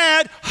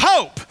had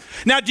hope.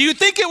 Now, do you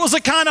think it was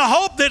a kind of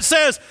hope that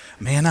says,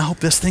 man, I hope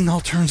this thing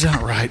all turns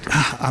out right?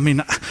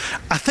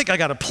 I think I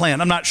got a plan.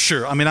 I'm not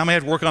sure. I may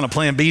have to work on a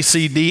plan B,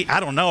 C, D. I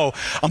don't know.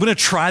 I'm going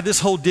to try this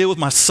whole deal with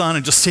my son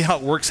and just see how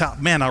it works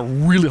out. Man, I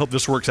really hope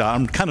this works out.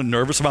 I'm kind of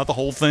nervous about the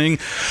whole thing,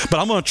 but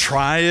I'm going to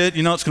try it.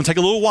 It's going to take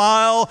a little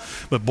while,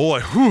 but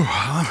boy,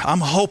 I'm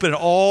hoping it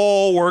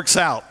all works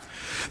out.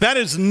 That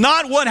is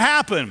not what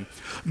happened.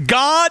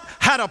 God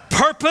had a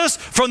purpose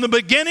from the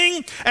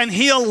beginning, and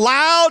he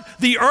allowed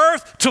the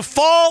earth to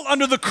fall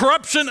under the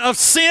corruption of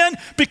sin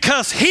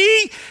because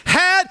he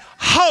had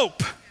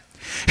hope.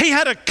 He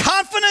had a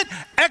confident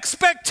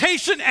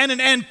expectation and an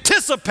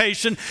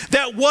anticipation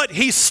that what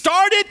he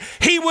started,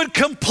 he would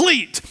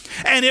complete.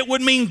 And it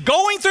would mean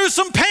going through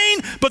some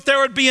pain, but there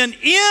would be an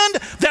end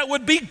that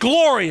would be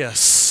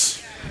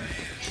glorious.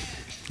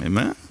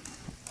 Amen.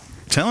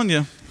 I'm telling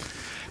you,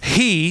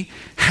 he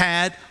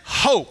had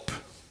hope.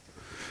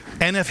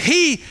 And if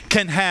he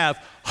can have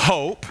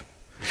hope,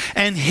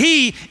 and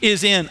he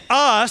is in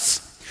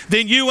us,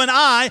 then you and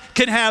I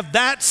can have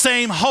that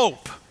same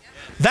hope.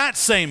 That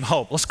same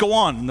hope. Let's go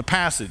on in the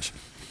passage.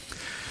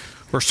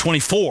 Verse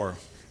 24.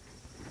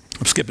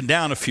 I'm skipping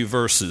down a few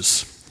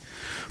verses.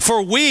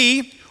 For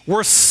we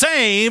were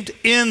saved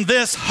in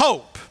this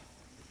hope.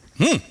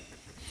 Hey,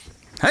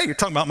 you're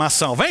talking about my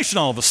salvation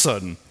all of a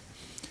sudden.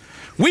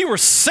 We were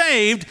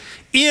saved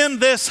in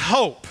this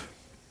hope.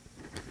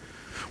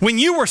 When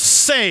you were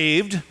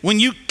saved, when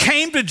you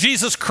came to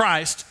Jesus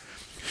Christ,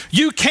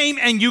 you came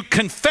and you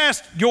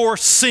confessed your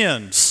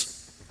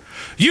sins.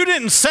 You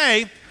didn't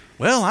say,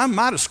 well, I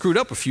might have screwed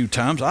up a few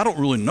times. I don't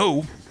really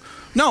know.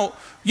 No,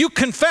 you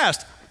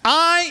confessed,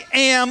 I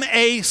am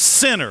a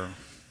sinner.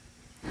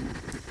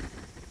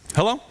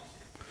 Hello?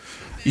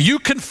 You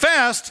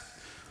confessed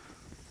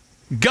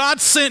God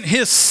sent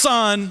his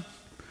son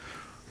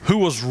who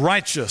was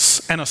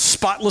righteous and a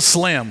spotless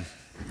lamb.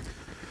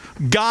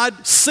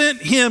 God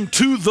sent him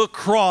to the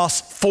cross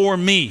for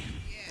me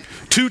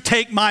to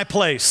take my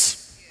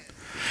place.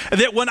 And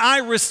that when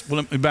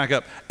let me back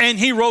up. And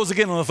he rose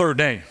again on the third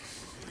day.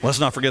 Let's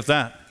not forget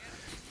that.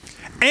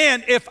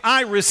 And if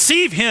I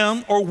receive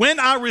him, or when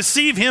I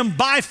receive him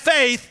by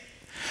faith,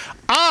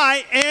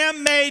 I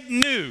am made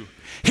new.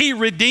 He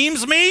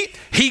redeems me,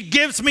 he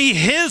gives me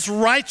his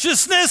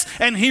righteousness,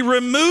 and he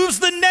removes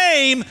the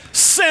name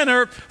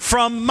sinner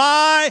from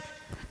my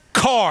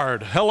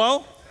card.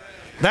 Hello?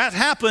 That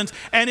happens,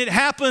 and it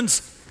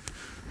happens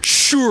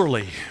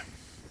surely.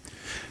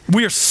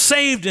 We are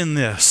saved in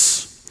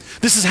this.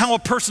 This is how a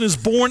person is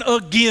born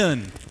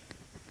again.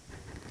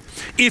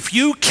 If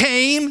you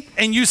came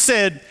and you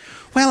said,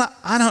 well,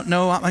 I don't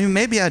know.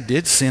 Maybe I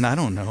did sin. I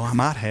don't know. I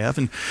might have.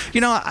 And,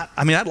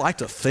 I'd like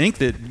to think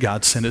that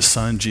God sent his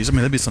son, Jesus.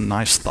 That'd be some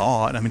nice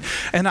thought.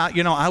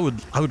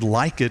 I would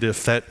like it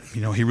if that,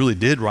 he really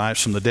did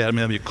rise from the dead.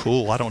 That'd be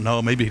cool. I don't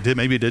know. Maybe he did,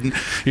 maybe he didn't.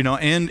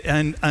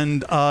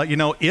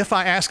 If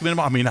I ask him,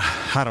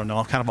 I don't know.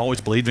 I've kind of always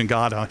believed in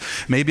God.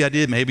 Maybe I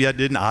did, maybe I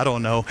didn't. I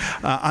don't know.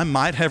 I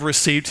might have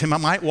received him. I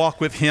might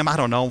walk with him. I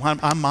don't know.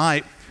 I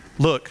might.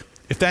 Look,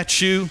 if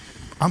that's you,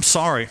 I'm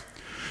sorry.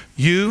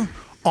 You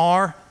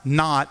are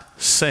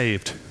not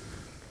saved.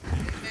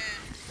 Amen.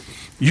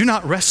 You're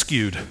not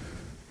rescued.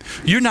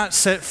 You're not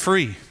set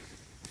free.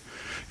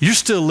 You're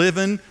still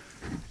living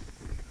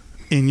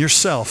in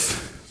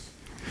yourself.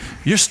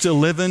 You're still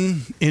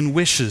living in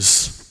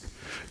wishes.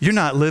 You're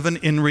not living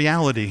in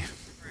reality.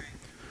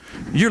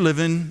 You're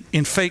living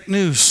in fake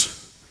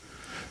news.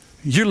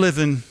 You're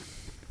living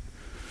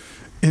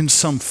in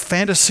some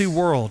fantasy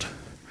world.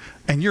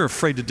 And you're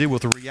afraid to deal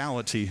with the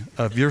reality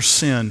of your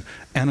sin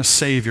and a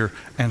Savior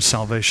and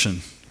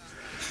salvation.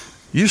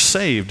 You're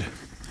saved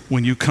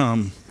when you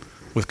come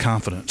with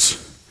confidence.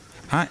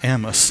 I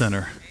am a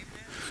sinner.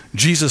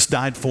 Jesus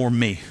died for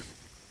me.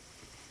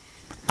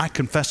 I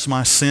confess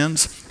my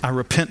sins. I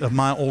repent of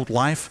my old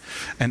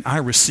life. And I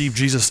receive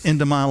Jesus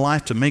into my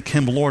life to make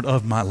him Lord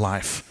of my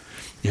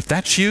life. If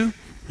that's you,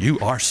 you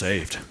are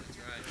saved.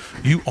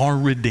 You are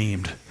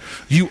redeemed.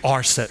 You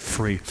are set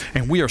free.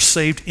 And we are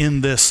saved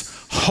in this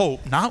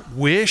hope, not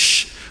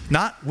wish,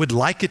 not would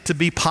like it to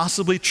be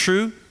possibly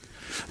true,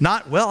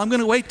 not, well, I'm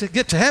going to wait to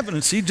get to heaven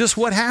and see just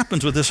what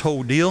happens with this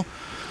whole deal.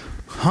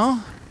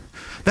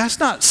 That's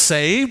not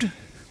saved.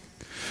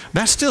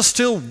 That's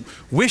still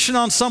wishing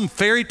on some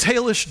fairy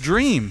tale-ish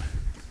dream.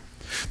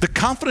 The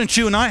confidence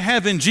you and I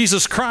have in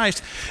Jesus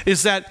Christ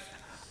is that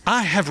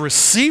I have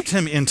received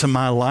him into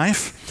my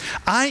life.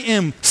 I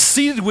am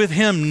seated with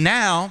him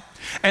now.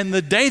 And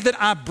the day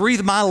that I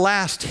breathe my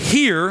last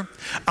here,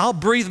 I'll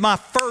breathe my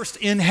first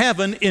in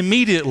heaven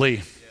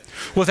immediately.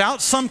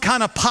 without some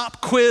kind of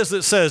pop quiz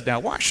that says, now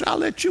why should I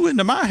let you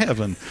into my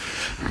heaven?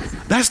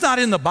 That's not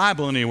in the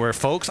Bible anywhere,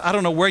 folks. I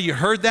don't know where you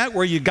heard that,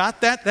 where you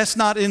got that. That's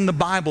not in the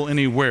Bible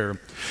anywhere.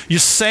 You're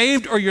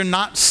saved or you're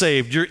not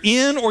saved. You're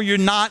in or you're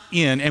not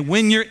in. And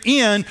when you're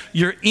in,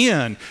 you're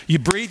in. You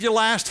breathe your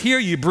last here,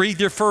 you breathe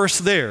your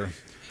first there.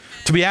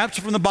 To be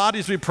absent from the body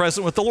is to be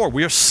present with the Lord.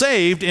 We are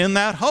saved in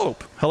that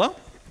hope. Hello?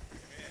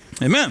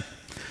 Amen.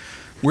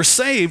 We're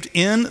saved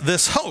in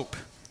this hope.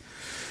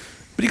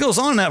 But he goes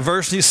on in that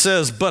verse and he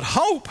says, but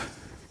hope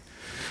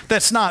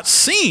that's not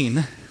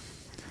seen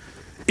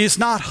is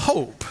not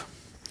hope.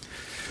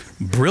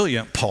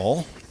 Brilliant,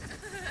 Paul.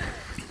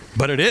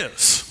 But it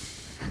is.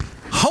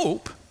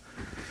 Hope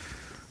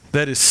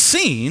that is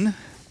seen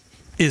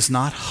is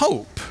not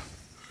hope.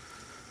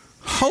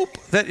 Hope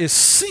that is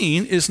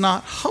seen is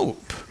not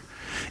hope.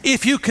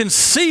 If you can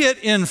see it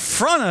in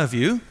front of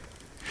you,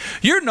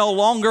 you're no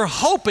longer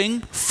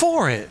hoping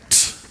for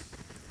it.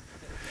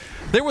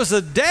 There was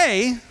a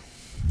day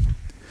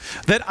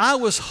that I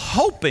was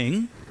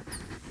hoping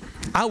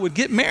I would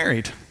get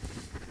married.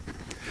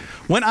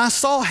 When I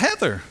saw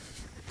Heather,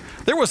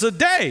 there was a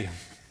day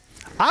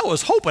I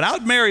was hoping I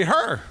would marry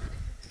her.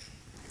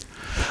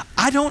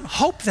 I don't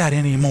hope that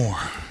anymore,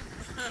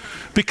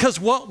 because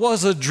what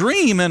was a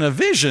dream and a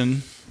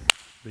vision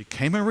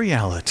became a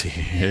reality.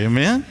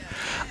 Amen?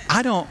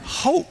 I don't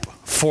hope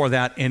for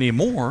that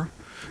anymore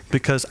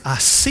because I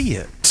see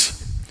it.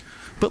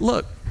 But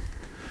look,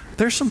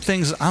 there's some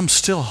things I'm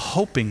still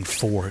hoping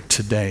for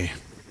today.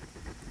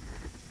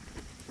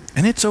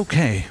 And it's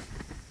okay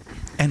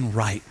and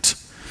right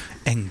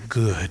and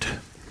good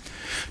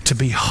to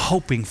be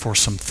hoping for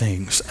some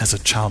things as a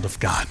child of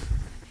God.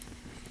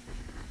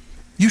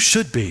 You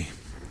should be.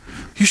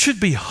 You should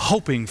be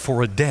hoping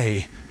for a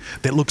day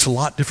that looks a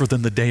lot different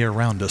than the day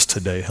around us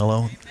today.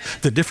 Hello?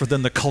 The different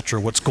than the culture,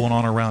 what's going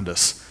on around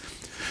us.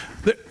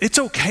 It's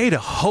okay to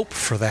hope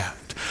for that,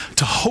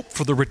 to hope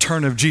for the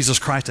return of Jesus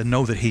Christ and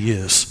know that he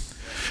is.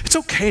 It's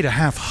okay to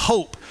have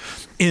hope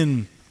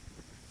in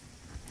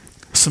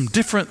some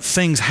different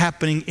things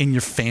happening in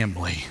your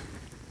family.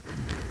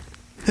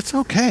 It's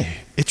okay.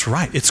 It's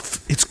right.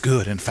 It's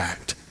good, in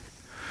fact,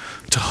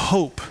 to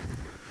hope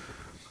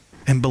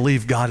and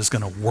believe God is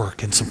going to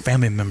work in some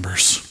family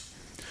members,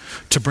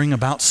 to bring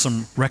about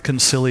some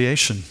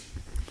reconciliation,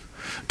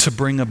 to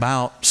bring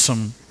about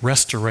some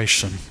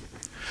restoration,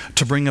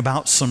 to bring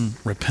about some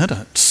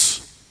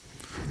repentance,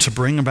 to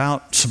bring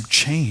about some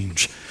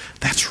change.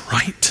 That's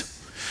right,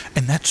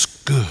 and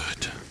that's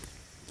good,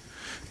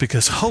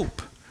 because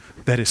hope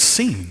that is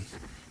seen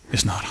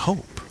is not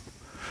hope.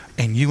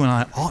 And you and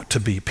I ought to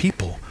be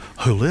people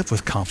who live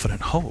with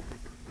confident hope.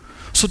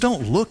 So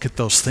don't look at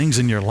those things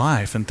in your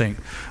life and think,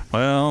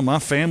 well, my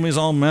family's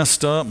all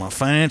messed up, my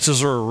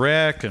finances are a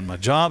wreck, and my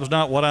job's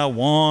not what I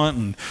want,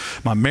 and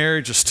my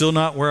marriage is still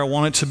not where I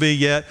want it to be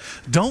yet.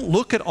 Don't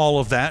look at all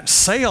of that,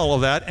 say all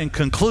of that, and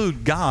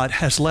conclude God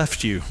has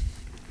left you.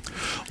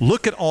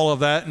 Look at all of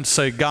that and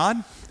say,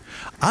 God,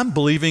 I'm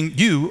believing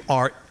you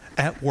are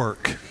at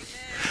work.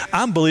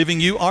 I'm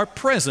believing you are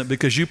present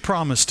because you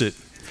promised it.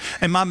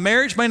 And my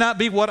marriage may not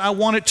be what I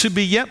want it to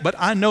be yet, but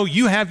I know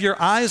you have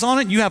your eyes on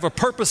it. You have a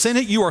purpose in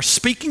it. You are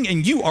speaking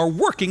and you are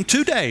working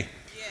today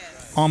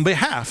on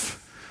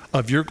behalf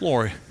of your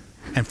glory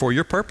and for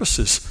your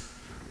purposes.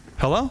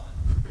 Hello?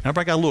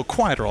 Everybody got a little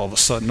quieter all of a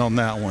sudden on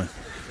that one.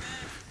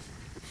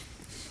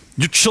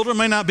 Your children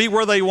may not be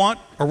where they want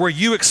or where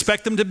you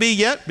expect them to be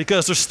yet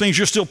because there's things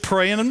you're still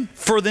praying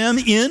for them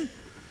in.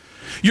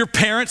 Your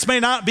parents may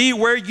not be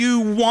where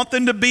you want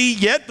them to be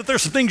yet, but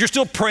there's some things you're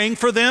still praying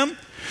for them.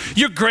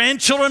 Your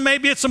grandchildren may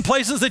be at some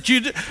places that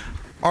you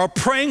are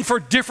praying for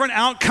different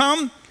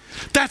outcome.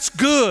 That's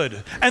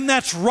good and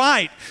that's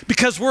right,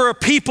 because we're a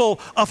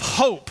people of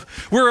hope.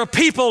 We're a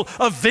people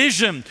of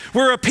vision.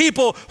 We're a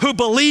people who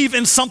believe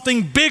in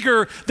something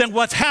bigger than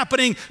what's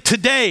happening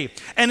today.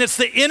 And it's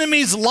the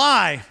enemy's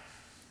lie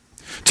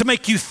to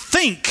make you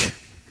think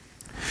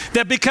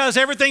that because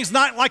everything's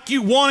not like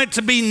you want it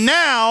to be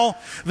now,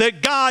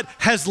 that God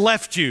has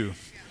left you.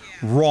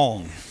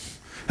 Wrong.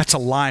 That's a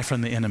lie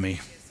from the enemy.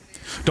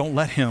 Don't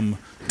let him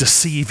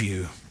deceive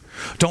you.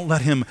 Don't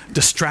let him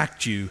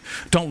distract you.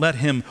 Don't let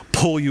him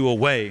pull you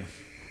away.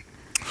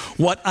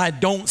 What I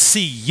don't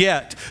see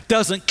yet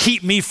doesn't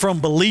keep me from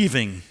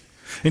believing.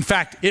 In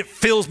fact, it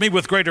fills me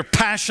with greater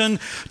passion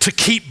to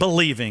keep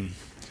believing.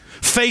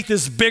 Faith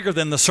is bigger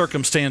than the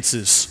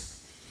circumstances.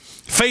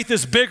 Faith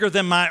is bigger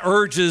than my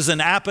urges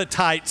and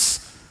appetites.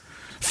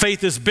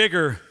 Faith is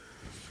bigger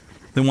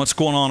than what's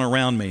going on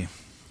around me.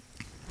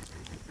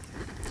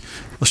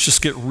 Let's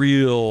just get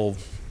real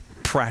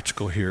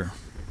practical here.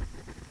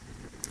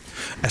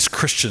 As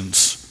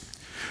Christians,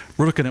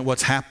 we're looking at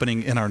what's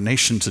happening in our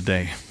nation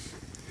today.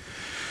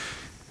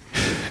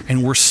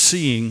 And we're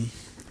seeing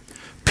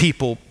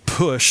people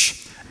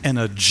push an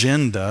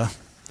agenda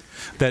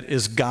that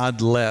is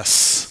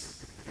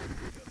godless,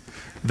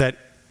 that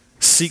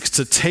seeks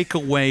to take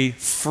away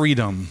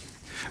freedom,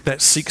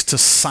 that seeks to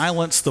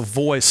silence the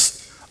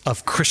voice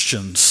of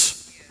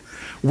Christians.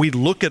 We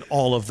look at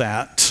all of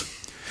that,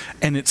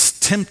 and it's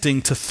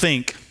tempting to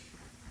think,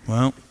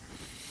 well,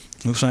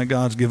 looks like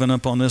God's given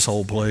up on this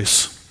whole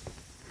place.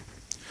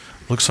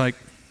 Looks like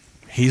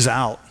he's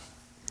out.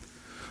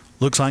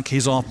 Looks like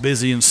he's off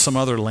busy in some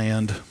other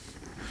land.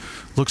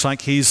 Looks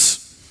like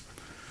he's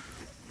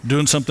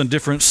doing something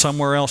different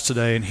somewhere else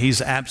today, and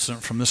he's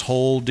absent from this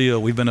whole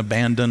deal. We've been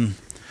abandoned.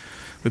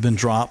 We've been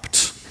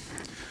dropped.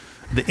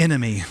 The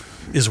enemy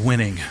is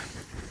winning.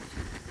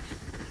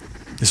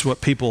 This is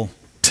what people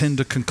tend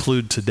to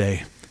conclude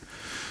today.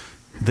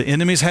 The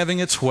enemy's having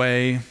its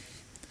way.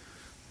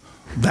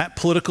 That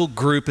political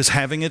group is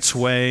having its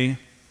way.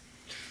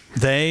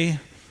 They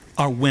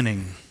are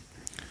winning.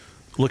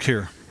 Look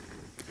here.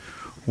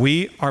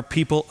 We are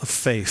people of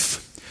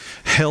faith,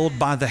 held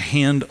by the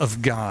hand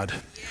of God.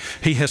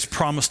 He has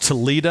promised to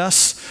lead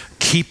us,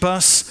 keep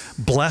us,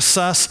 bless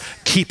us,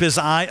 keep his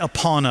eye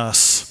upon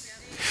us.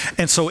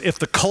 And so if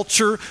the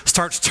culture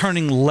starts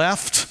turning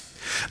left,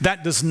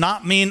 that does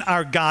not mean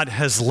our God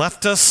has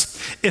left us.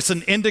 It's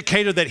an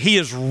indicator that he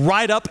is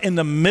right up in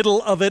the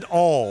middle of it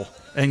all.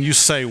 And you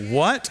say,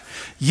 what?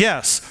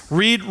 Yes,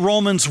 read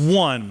Romans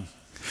 1.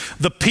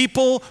 The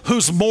people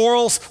whose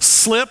morals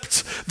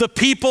slipped, the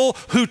people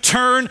who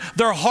turned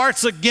their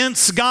hearts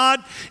against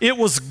God, it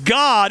was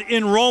God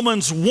in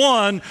Romans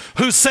 1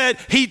 who said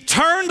he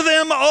turned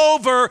them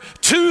over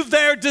to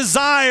their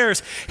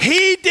desires.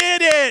 He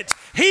did it.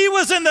 He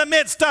was in the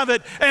midst of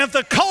it. And if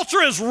the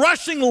culture is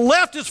rushing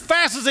left as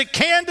fast as it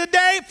can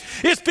today,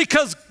 it's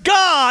because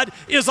God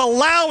is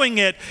allowing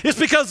it. It's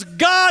because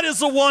God is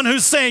the one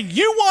who's saying,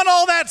 you want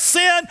all that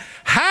sin?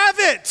 Have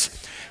it.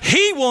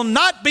 He will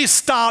not be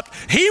stopped.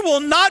 He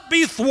will not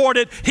be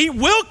thwarted. He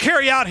will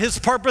carry out his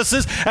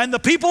purposes. And the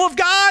people of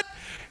God,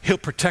 he'll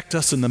protect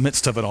us in the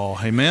midst of it all.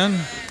 Amen?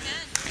 Amen.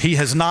 He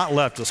has not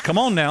left us. Come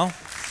on now.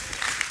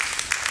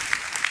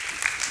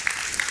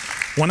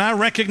 When I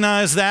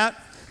recognize that,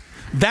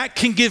 that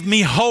can give me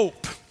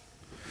hope.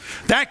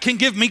 That can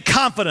give me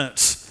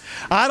confidence.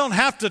 I don't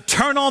have to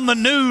turn on the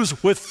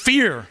news with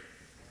fear.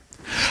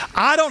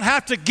 I don't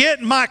have to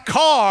get in my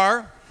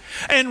car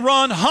and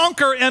run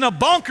hunker in a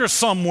bunker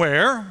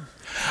somewhere.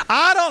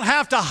 I don't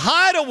have to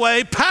hide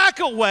away, pack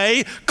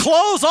away,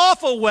 close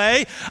off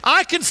away.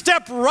 I can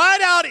step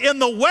right out in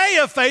the way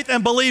of faith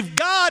and believe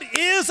God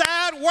is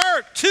at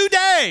work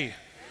today.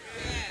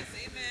 Yes,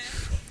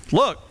 amen.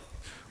 Look,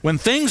 when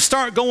things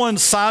start going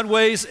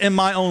sideways in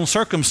my own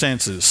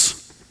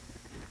circumstances,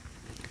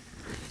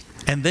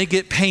 and they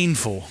get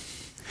painful,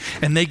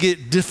 and they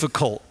get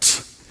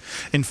difficult,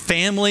 and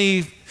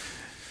family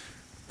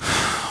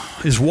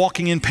is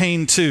walking in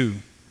pain too,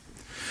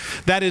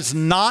 that is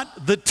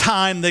not the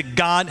time that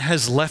God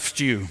has left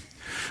you.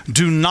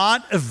 Do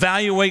not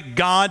evaluate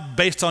God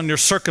based on your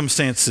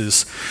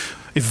circumstances.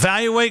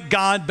 Evaluate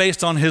God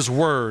based on his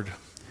word.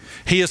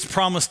 He has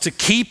promised to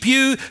keep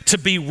you, to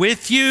be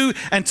with you,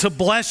 and to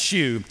bless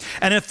you.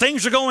 And if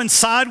things are going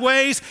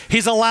sideways,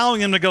 he's allowing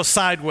them to go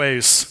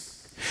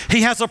sideways.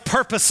 He has a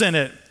purpose in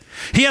it.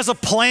 He has a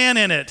plan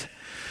in it.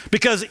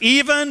 Because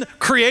even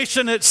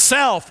creation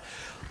itself,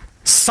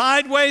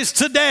 sideways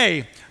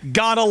today,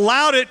 God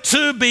allowed it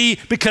to be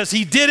because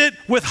he did it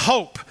with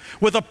hope,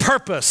 with a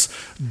purpose.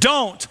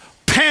 Don't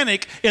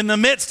panic in the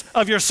midst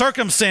of your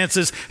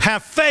circumstances.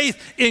 Have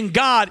faith in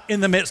God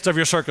in the midst of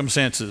your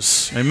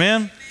circumstances.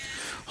 Amen?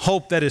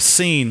 Hope that is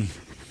seen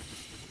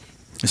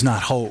is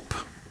not hope.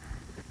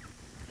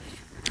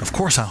 Of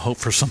course I hope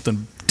for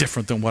something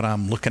different than what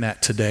I'm looking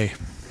at today.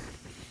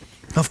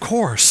 Of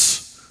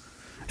course.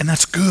 And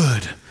that's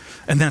good.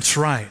 And that's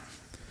right.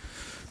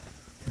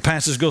 The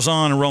passage goes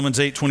on in Romans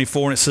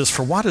 8:24, and it says,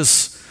 for why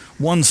does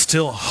one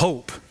still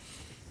hope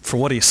for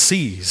what he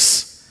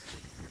sees?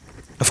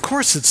 Of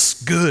course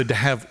it's good to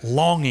have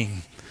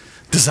longing,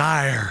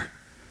 desire,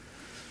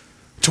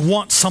 to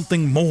want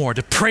something more,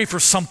 to pray for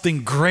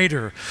something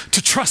greater,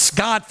 to trust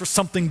God for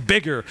something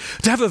bigger,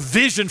 to have a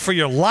vision for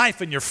your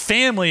life and your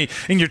family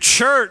and your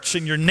church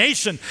and your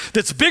nation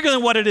that's bigger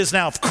than what it is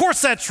now. Of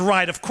course that's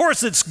right. Of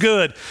course it's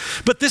good.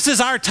 But this is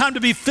our time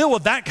to be filled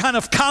with that kind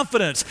of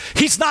confidence.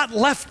 He's not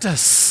left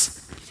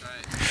us.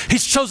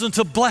 He's chosen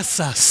to bless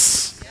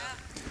us.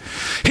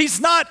 He's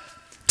not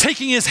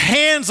taking his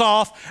hands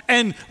off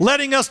and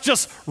letting us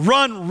just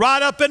run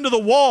right up into the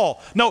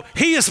wall. No,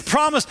 he has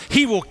promised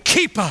he will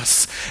keep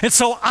us. And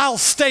so I'll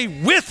stay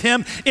with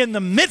him in the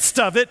midst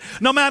of it.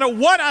 No matter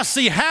what I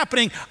see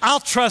happening,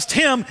 I'll trust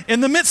him in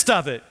the midst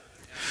of it.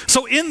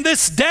 So in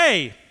this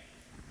day,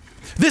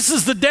 this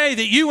is the day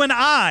that you and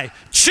I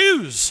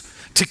choose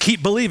to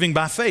keep believing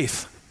by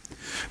faith.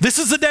 This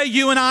is the day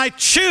you and I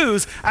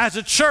choose as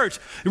a church.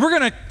 We're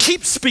going to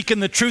keep speaking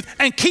the truth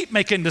and keep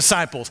making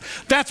disciples.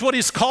 That's what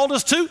he's called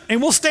us to,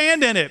 and we'll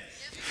stand in it.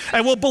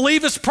 And we'll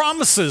believe his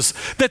promises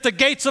that the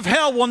gates of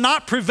hell will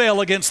not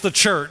prevail against the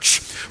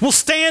church. We'll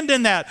stand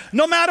in that.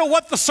 No matter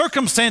what the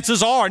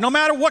circumstances are, no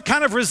matter what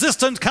kind of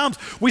resistance comes,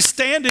 we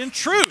stand in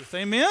truth.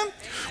 Amen?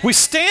 We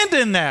stand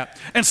in that.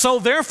 And so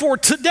therefore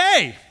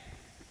today,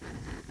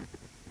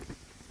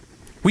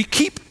 we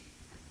keep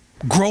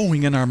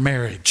growing in our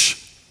marriage.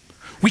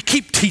 We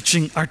keep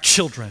teaching our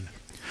children.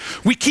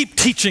 We keep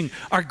teaching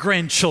our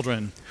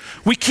grandchildren.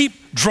 We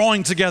keep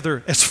drawing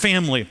together as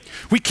family.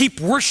 We keep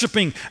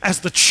worshiping as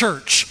the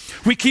church.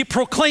 We keep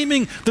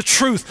proclaiming the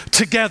truth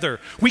together.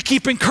 We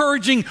keep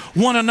encouraging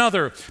one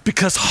another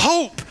because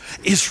hope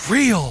is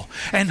real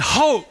and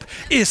hope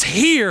is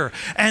here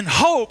and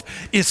hope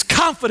is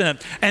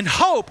confident and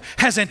hope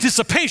has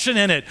anticipation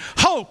in it.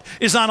 Hope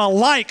is not a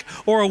like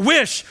or a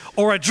wish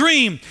or a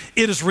dream.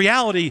 It is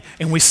reality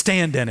and we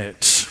stand in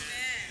it.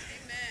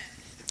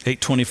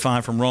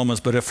 8:25 from Romans,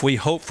 but if we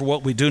hope for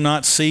what we do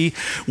not see,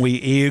 we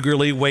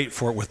eagerly wait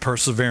for it with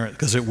perseverance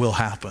because it will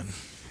happen.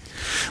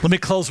 Let me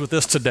close with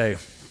this today.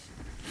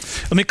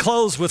 Let me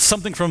close with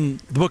something from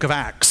the book of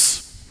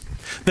Acts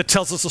that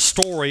tells us a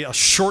story, a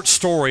short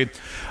story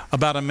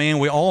about a man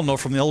we all know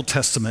from the Old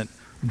Testament,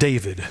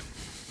 David.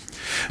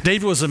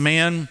 David was a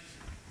man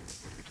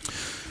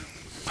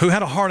who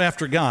had a heart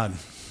after God,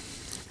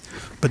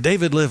 but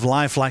David lived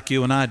life like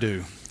you and I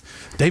do.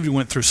 David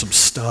went through some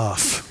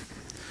stuff.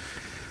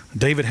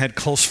 David had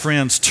close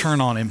friends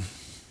turn on him.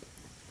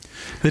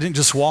 They didn't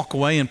just walk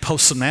away and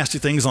post some nasty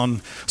things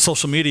on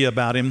social media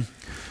about him.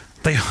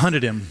 They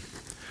hunted him.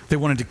 They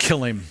wanted to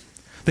kill him.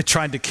 They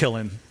tried to kill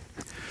him.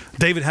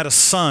 David had a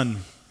son,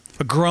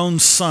 a grown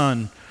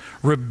son,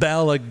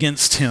 rebel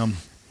against him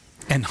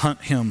and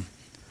hunt him.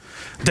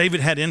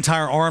 David had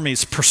entire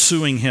armies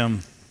pursuing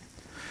him.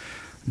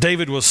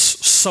 David was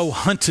so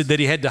hunted that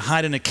he had to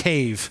hide in a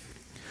cave.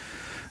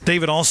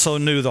 David also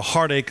knew the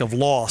heartache of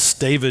loss.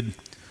 David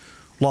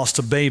lost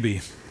a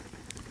baby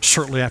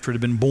shortly after it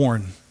had been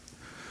born.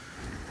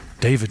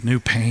 David knew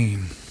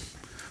pain.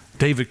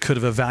 David could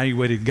have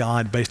evaluated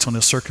God based on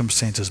his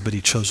circumstances, but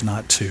he chose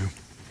not to.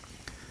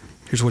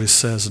 Here's what he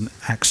says in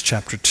Acts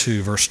chapter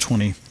 2, verse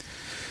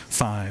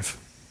 25.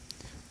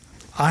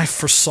 I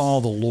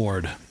foresaw the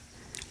Lord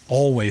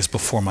always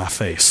before my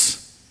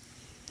face,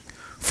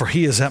 for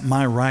he is at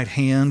my right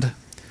hand,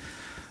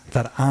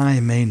 that I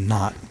may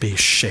not be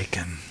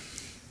shaken.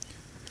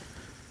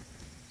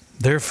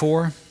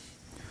 Therefore,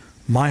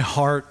 my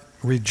heart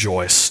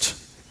rejoiced,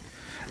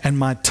 and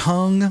my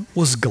tongue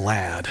was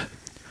glad.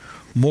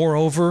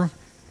 Moreover,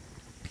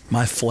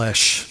 my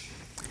flesh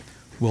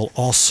will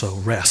also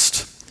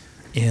rest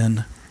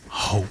in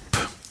hope.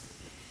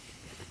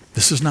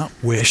 This is not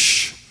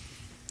wish.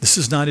 This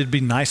is not, it'd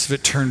be nice if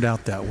it turned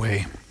out that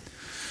way.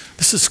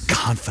 This is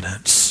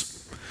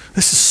confidence.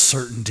 This is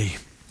certainty.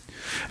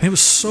 And it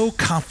was so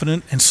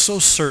confident and so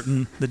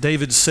certain that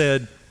David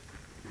said,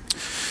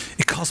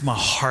 it caused my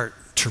heart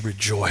to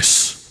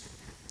rejoice.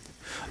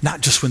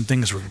 Not just when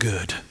things were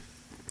good,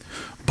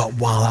 but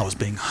while I was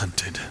being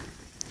hunted,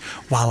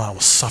 while I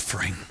was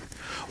suffering,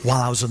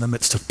 while I was in the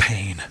midst of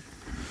pain,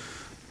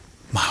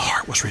 my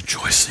heart was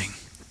rejoicing.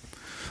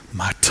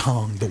 My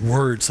tongue, the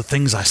words, the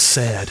things I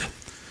said,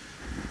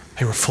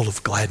 they were full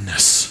of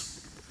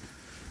gladness.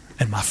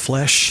 And my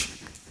flesh,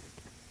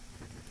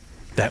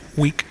 that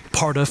weak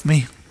part of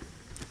me,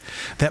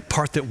 that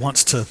part that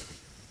wants to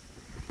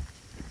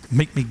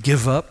make me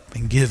give up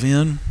and give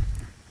in,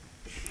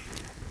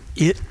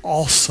 it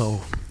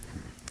also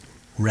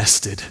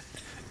rested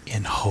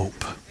in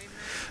hope.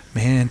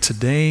 Man,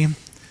 today,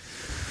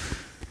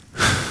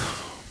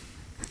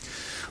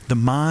 the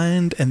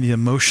mind and the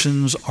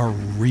emotions are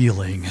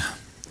reeling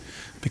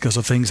because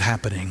of things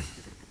happening.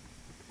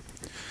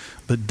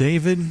 But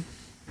David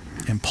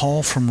and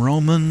Paul from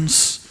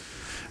Romans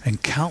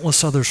and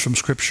countless others from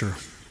Scripture,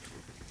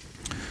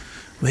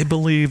 they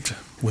believed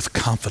with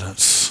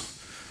confidence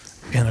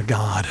in a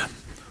God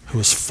who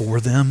was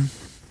for them,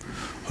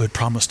 who had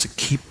promised to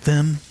keep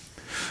them,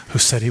 who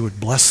said he would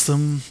bless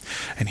them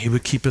and he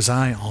would keep his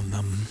eye on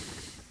them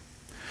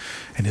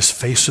and his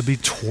face would be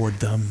toward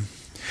them.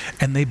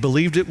 And they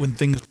believed it when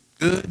things were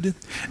good,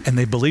 and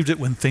they believed it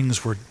when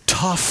things were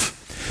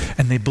tough,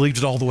 and they believed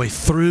it all the way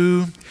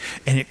through,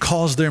 and it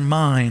caused their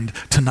mind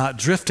to not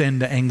drift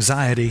into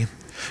anxiety.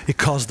 It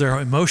caused their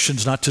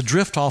emotions not to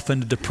drift off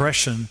into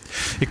depression.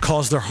 It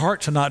caused their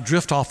heart to not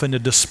drift off into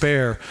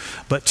despair,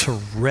 but to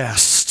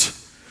rest,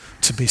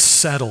 to be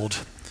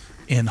settled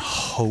in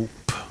hope.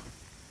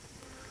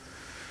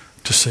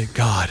 To say,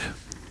 God,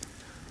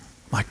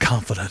 my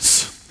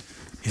confidence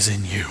is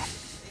in you.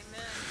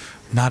 Amen.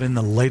 Not in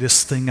the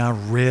latest thing I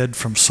read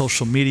from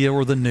social media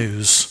or the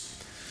news.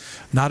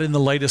 Not in the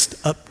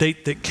latest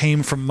update that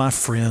came from my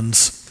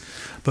friends,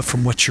 but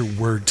from what your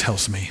word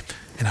tells me.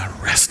 And I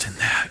rest in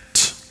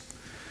that.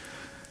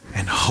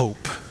 And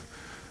hope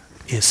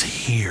is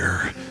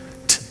here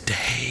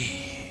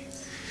today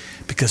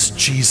because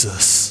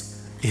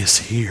Jesus is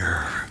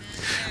here.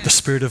 The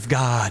Spirit of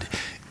God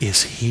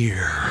is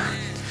here.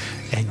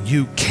 And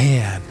you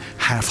can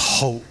have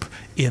hope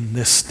in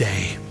this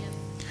day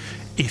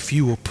if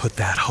you will put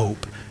that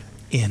hope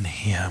in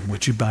Him.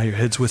 Would you bow your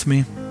heads with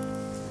me?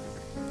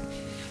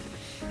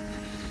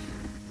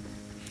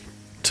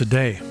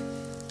 Today,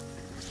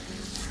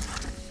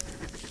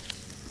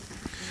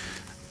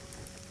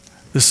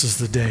 this is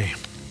the day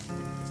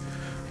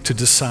to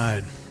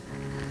decide,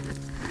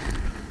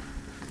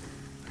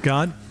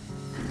 God,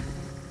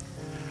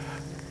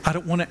 I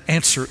don't want to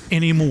answer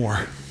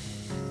anymore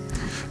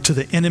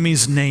to the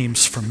enemy's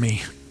names from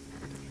me.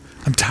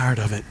 I'm tired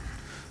of it.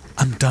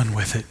 I'm done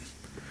with it.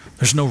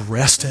 There's no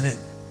rest in it.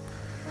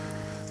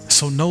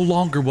 So no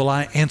longer will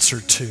I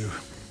answer to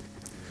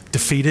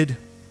defeated,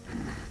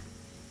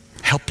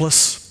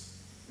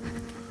 helpless,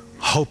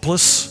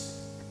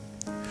 hopeless,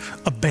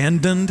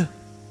 abandoned,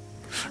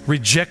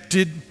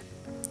 rejected,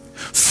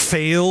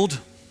 failed,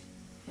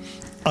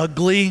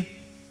 ugly.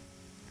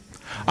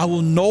 I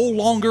will no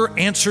longer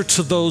answer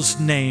to those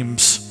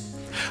names.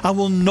 I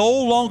will no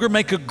longer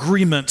make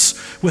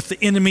agreements with the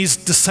enemy's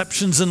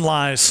deceptions and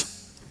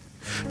lies.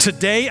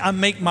 Today, I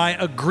make my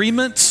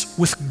agreements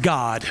with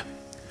God,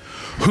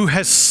 who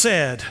has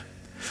said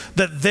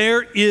that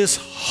there is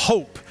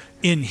hope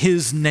in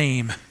His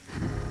name.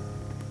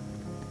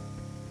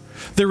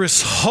 There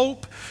is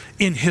hope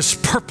in His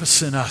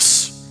purpose in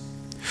us.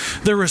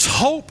 There is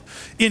hope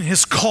in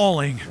His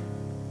calling.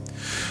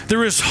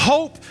 There is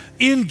hope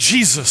in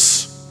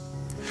Jesus.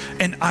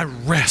 And I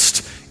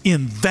rest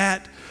in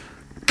that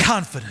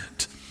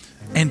confident,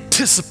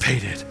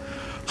 anticipated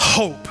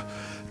hope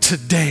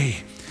today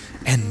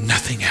and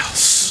nothing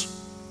else.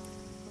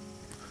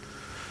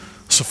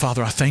 So,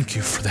 Father, I thank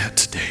you for that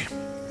today.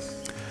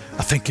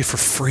 I thank you for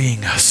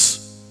freeing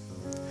us.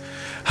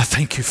 I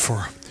thank you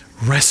for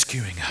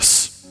rescuing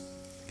us.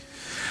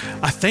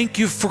 I thank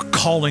you for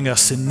calling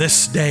us in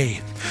this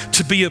day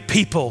to be a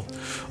people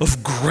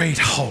of great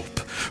hope,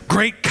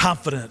 great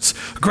confidence,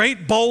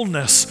 great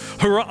boldness,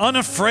 who are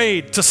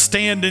unafraid to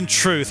stand in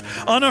truth,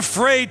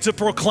 unafraid to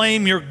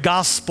proclaim your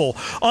gospel,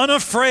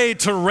 unafraid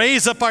to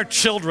raise up our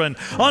children,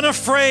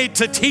 unafraid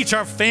to teach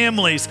our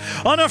families,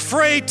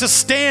 unafraid to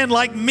stand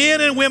like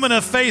men and women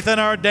of faith in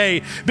our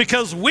day,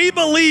 because we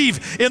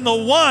believe in the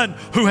one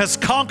who has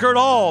conquered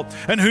all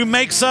and who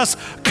makes us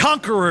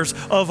conquerors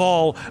of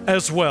all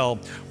as well.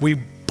 We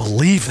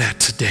believe that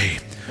today.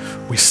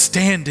 We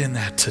stand in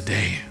that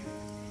today.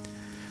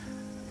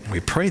 We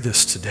pray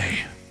this today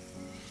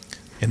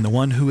in the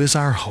one who is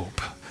our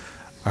hope,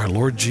 our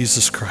Lord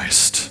Jesus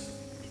Christ.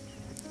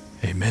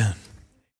 Amen.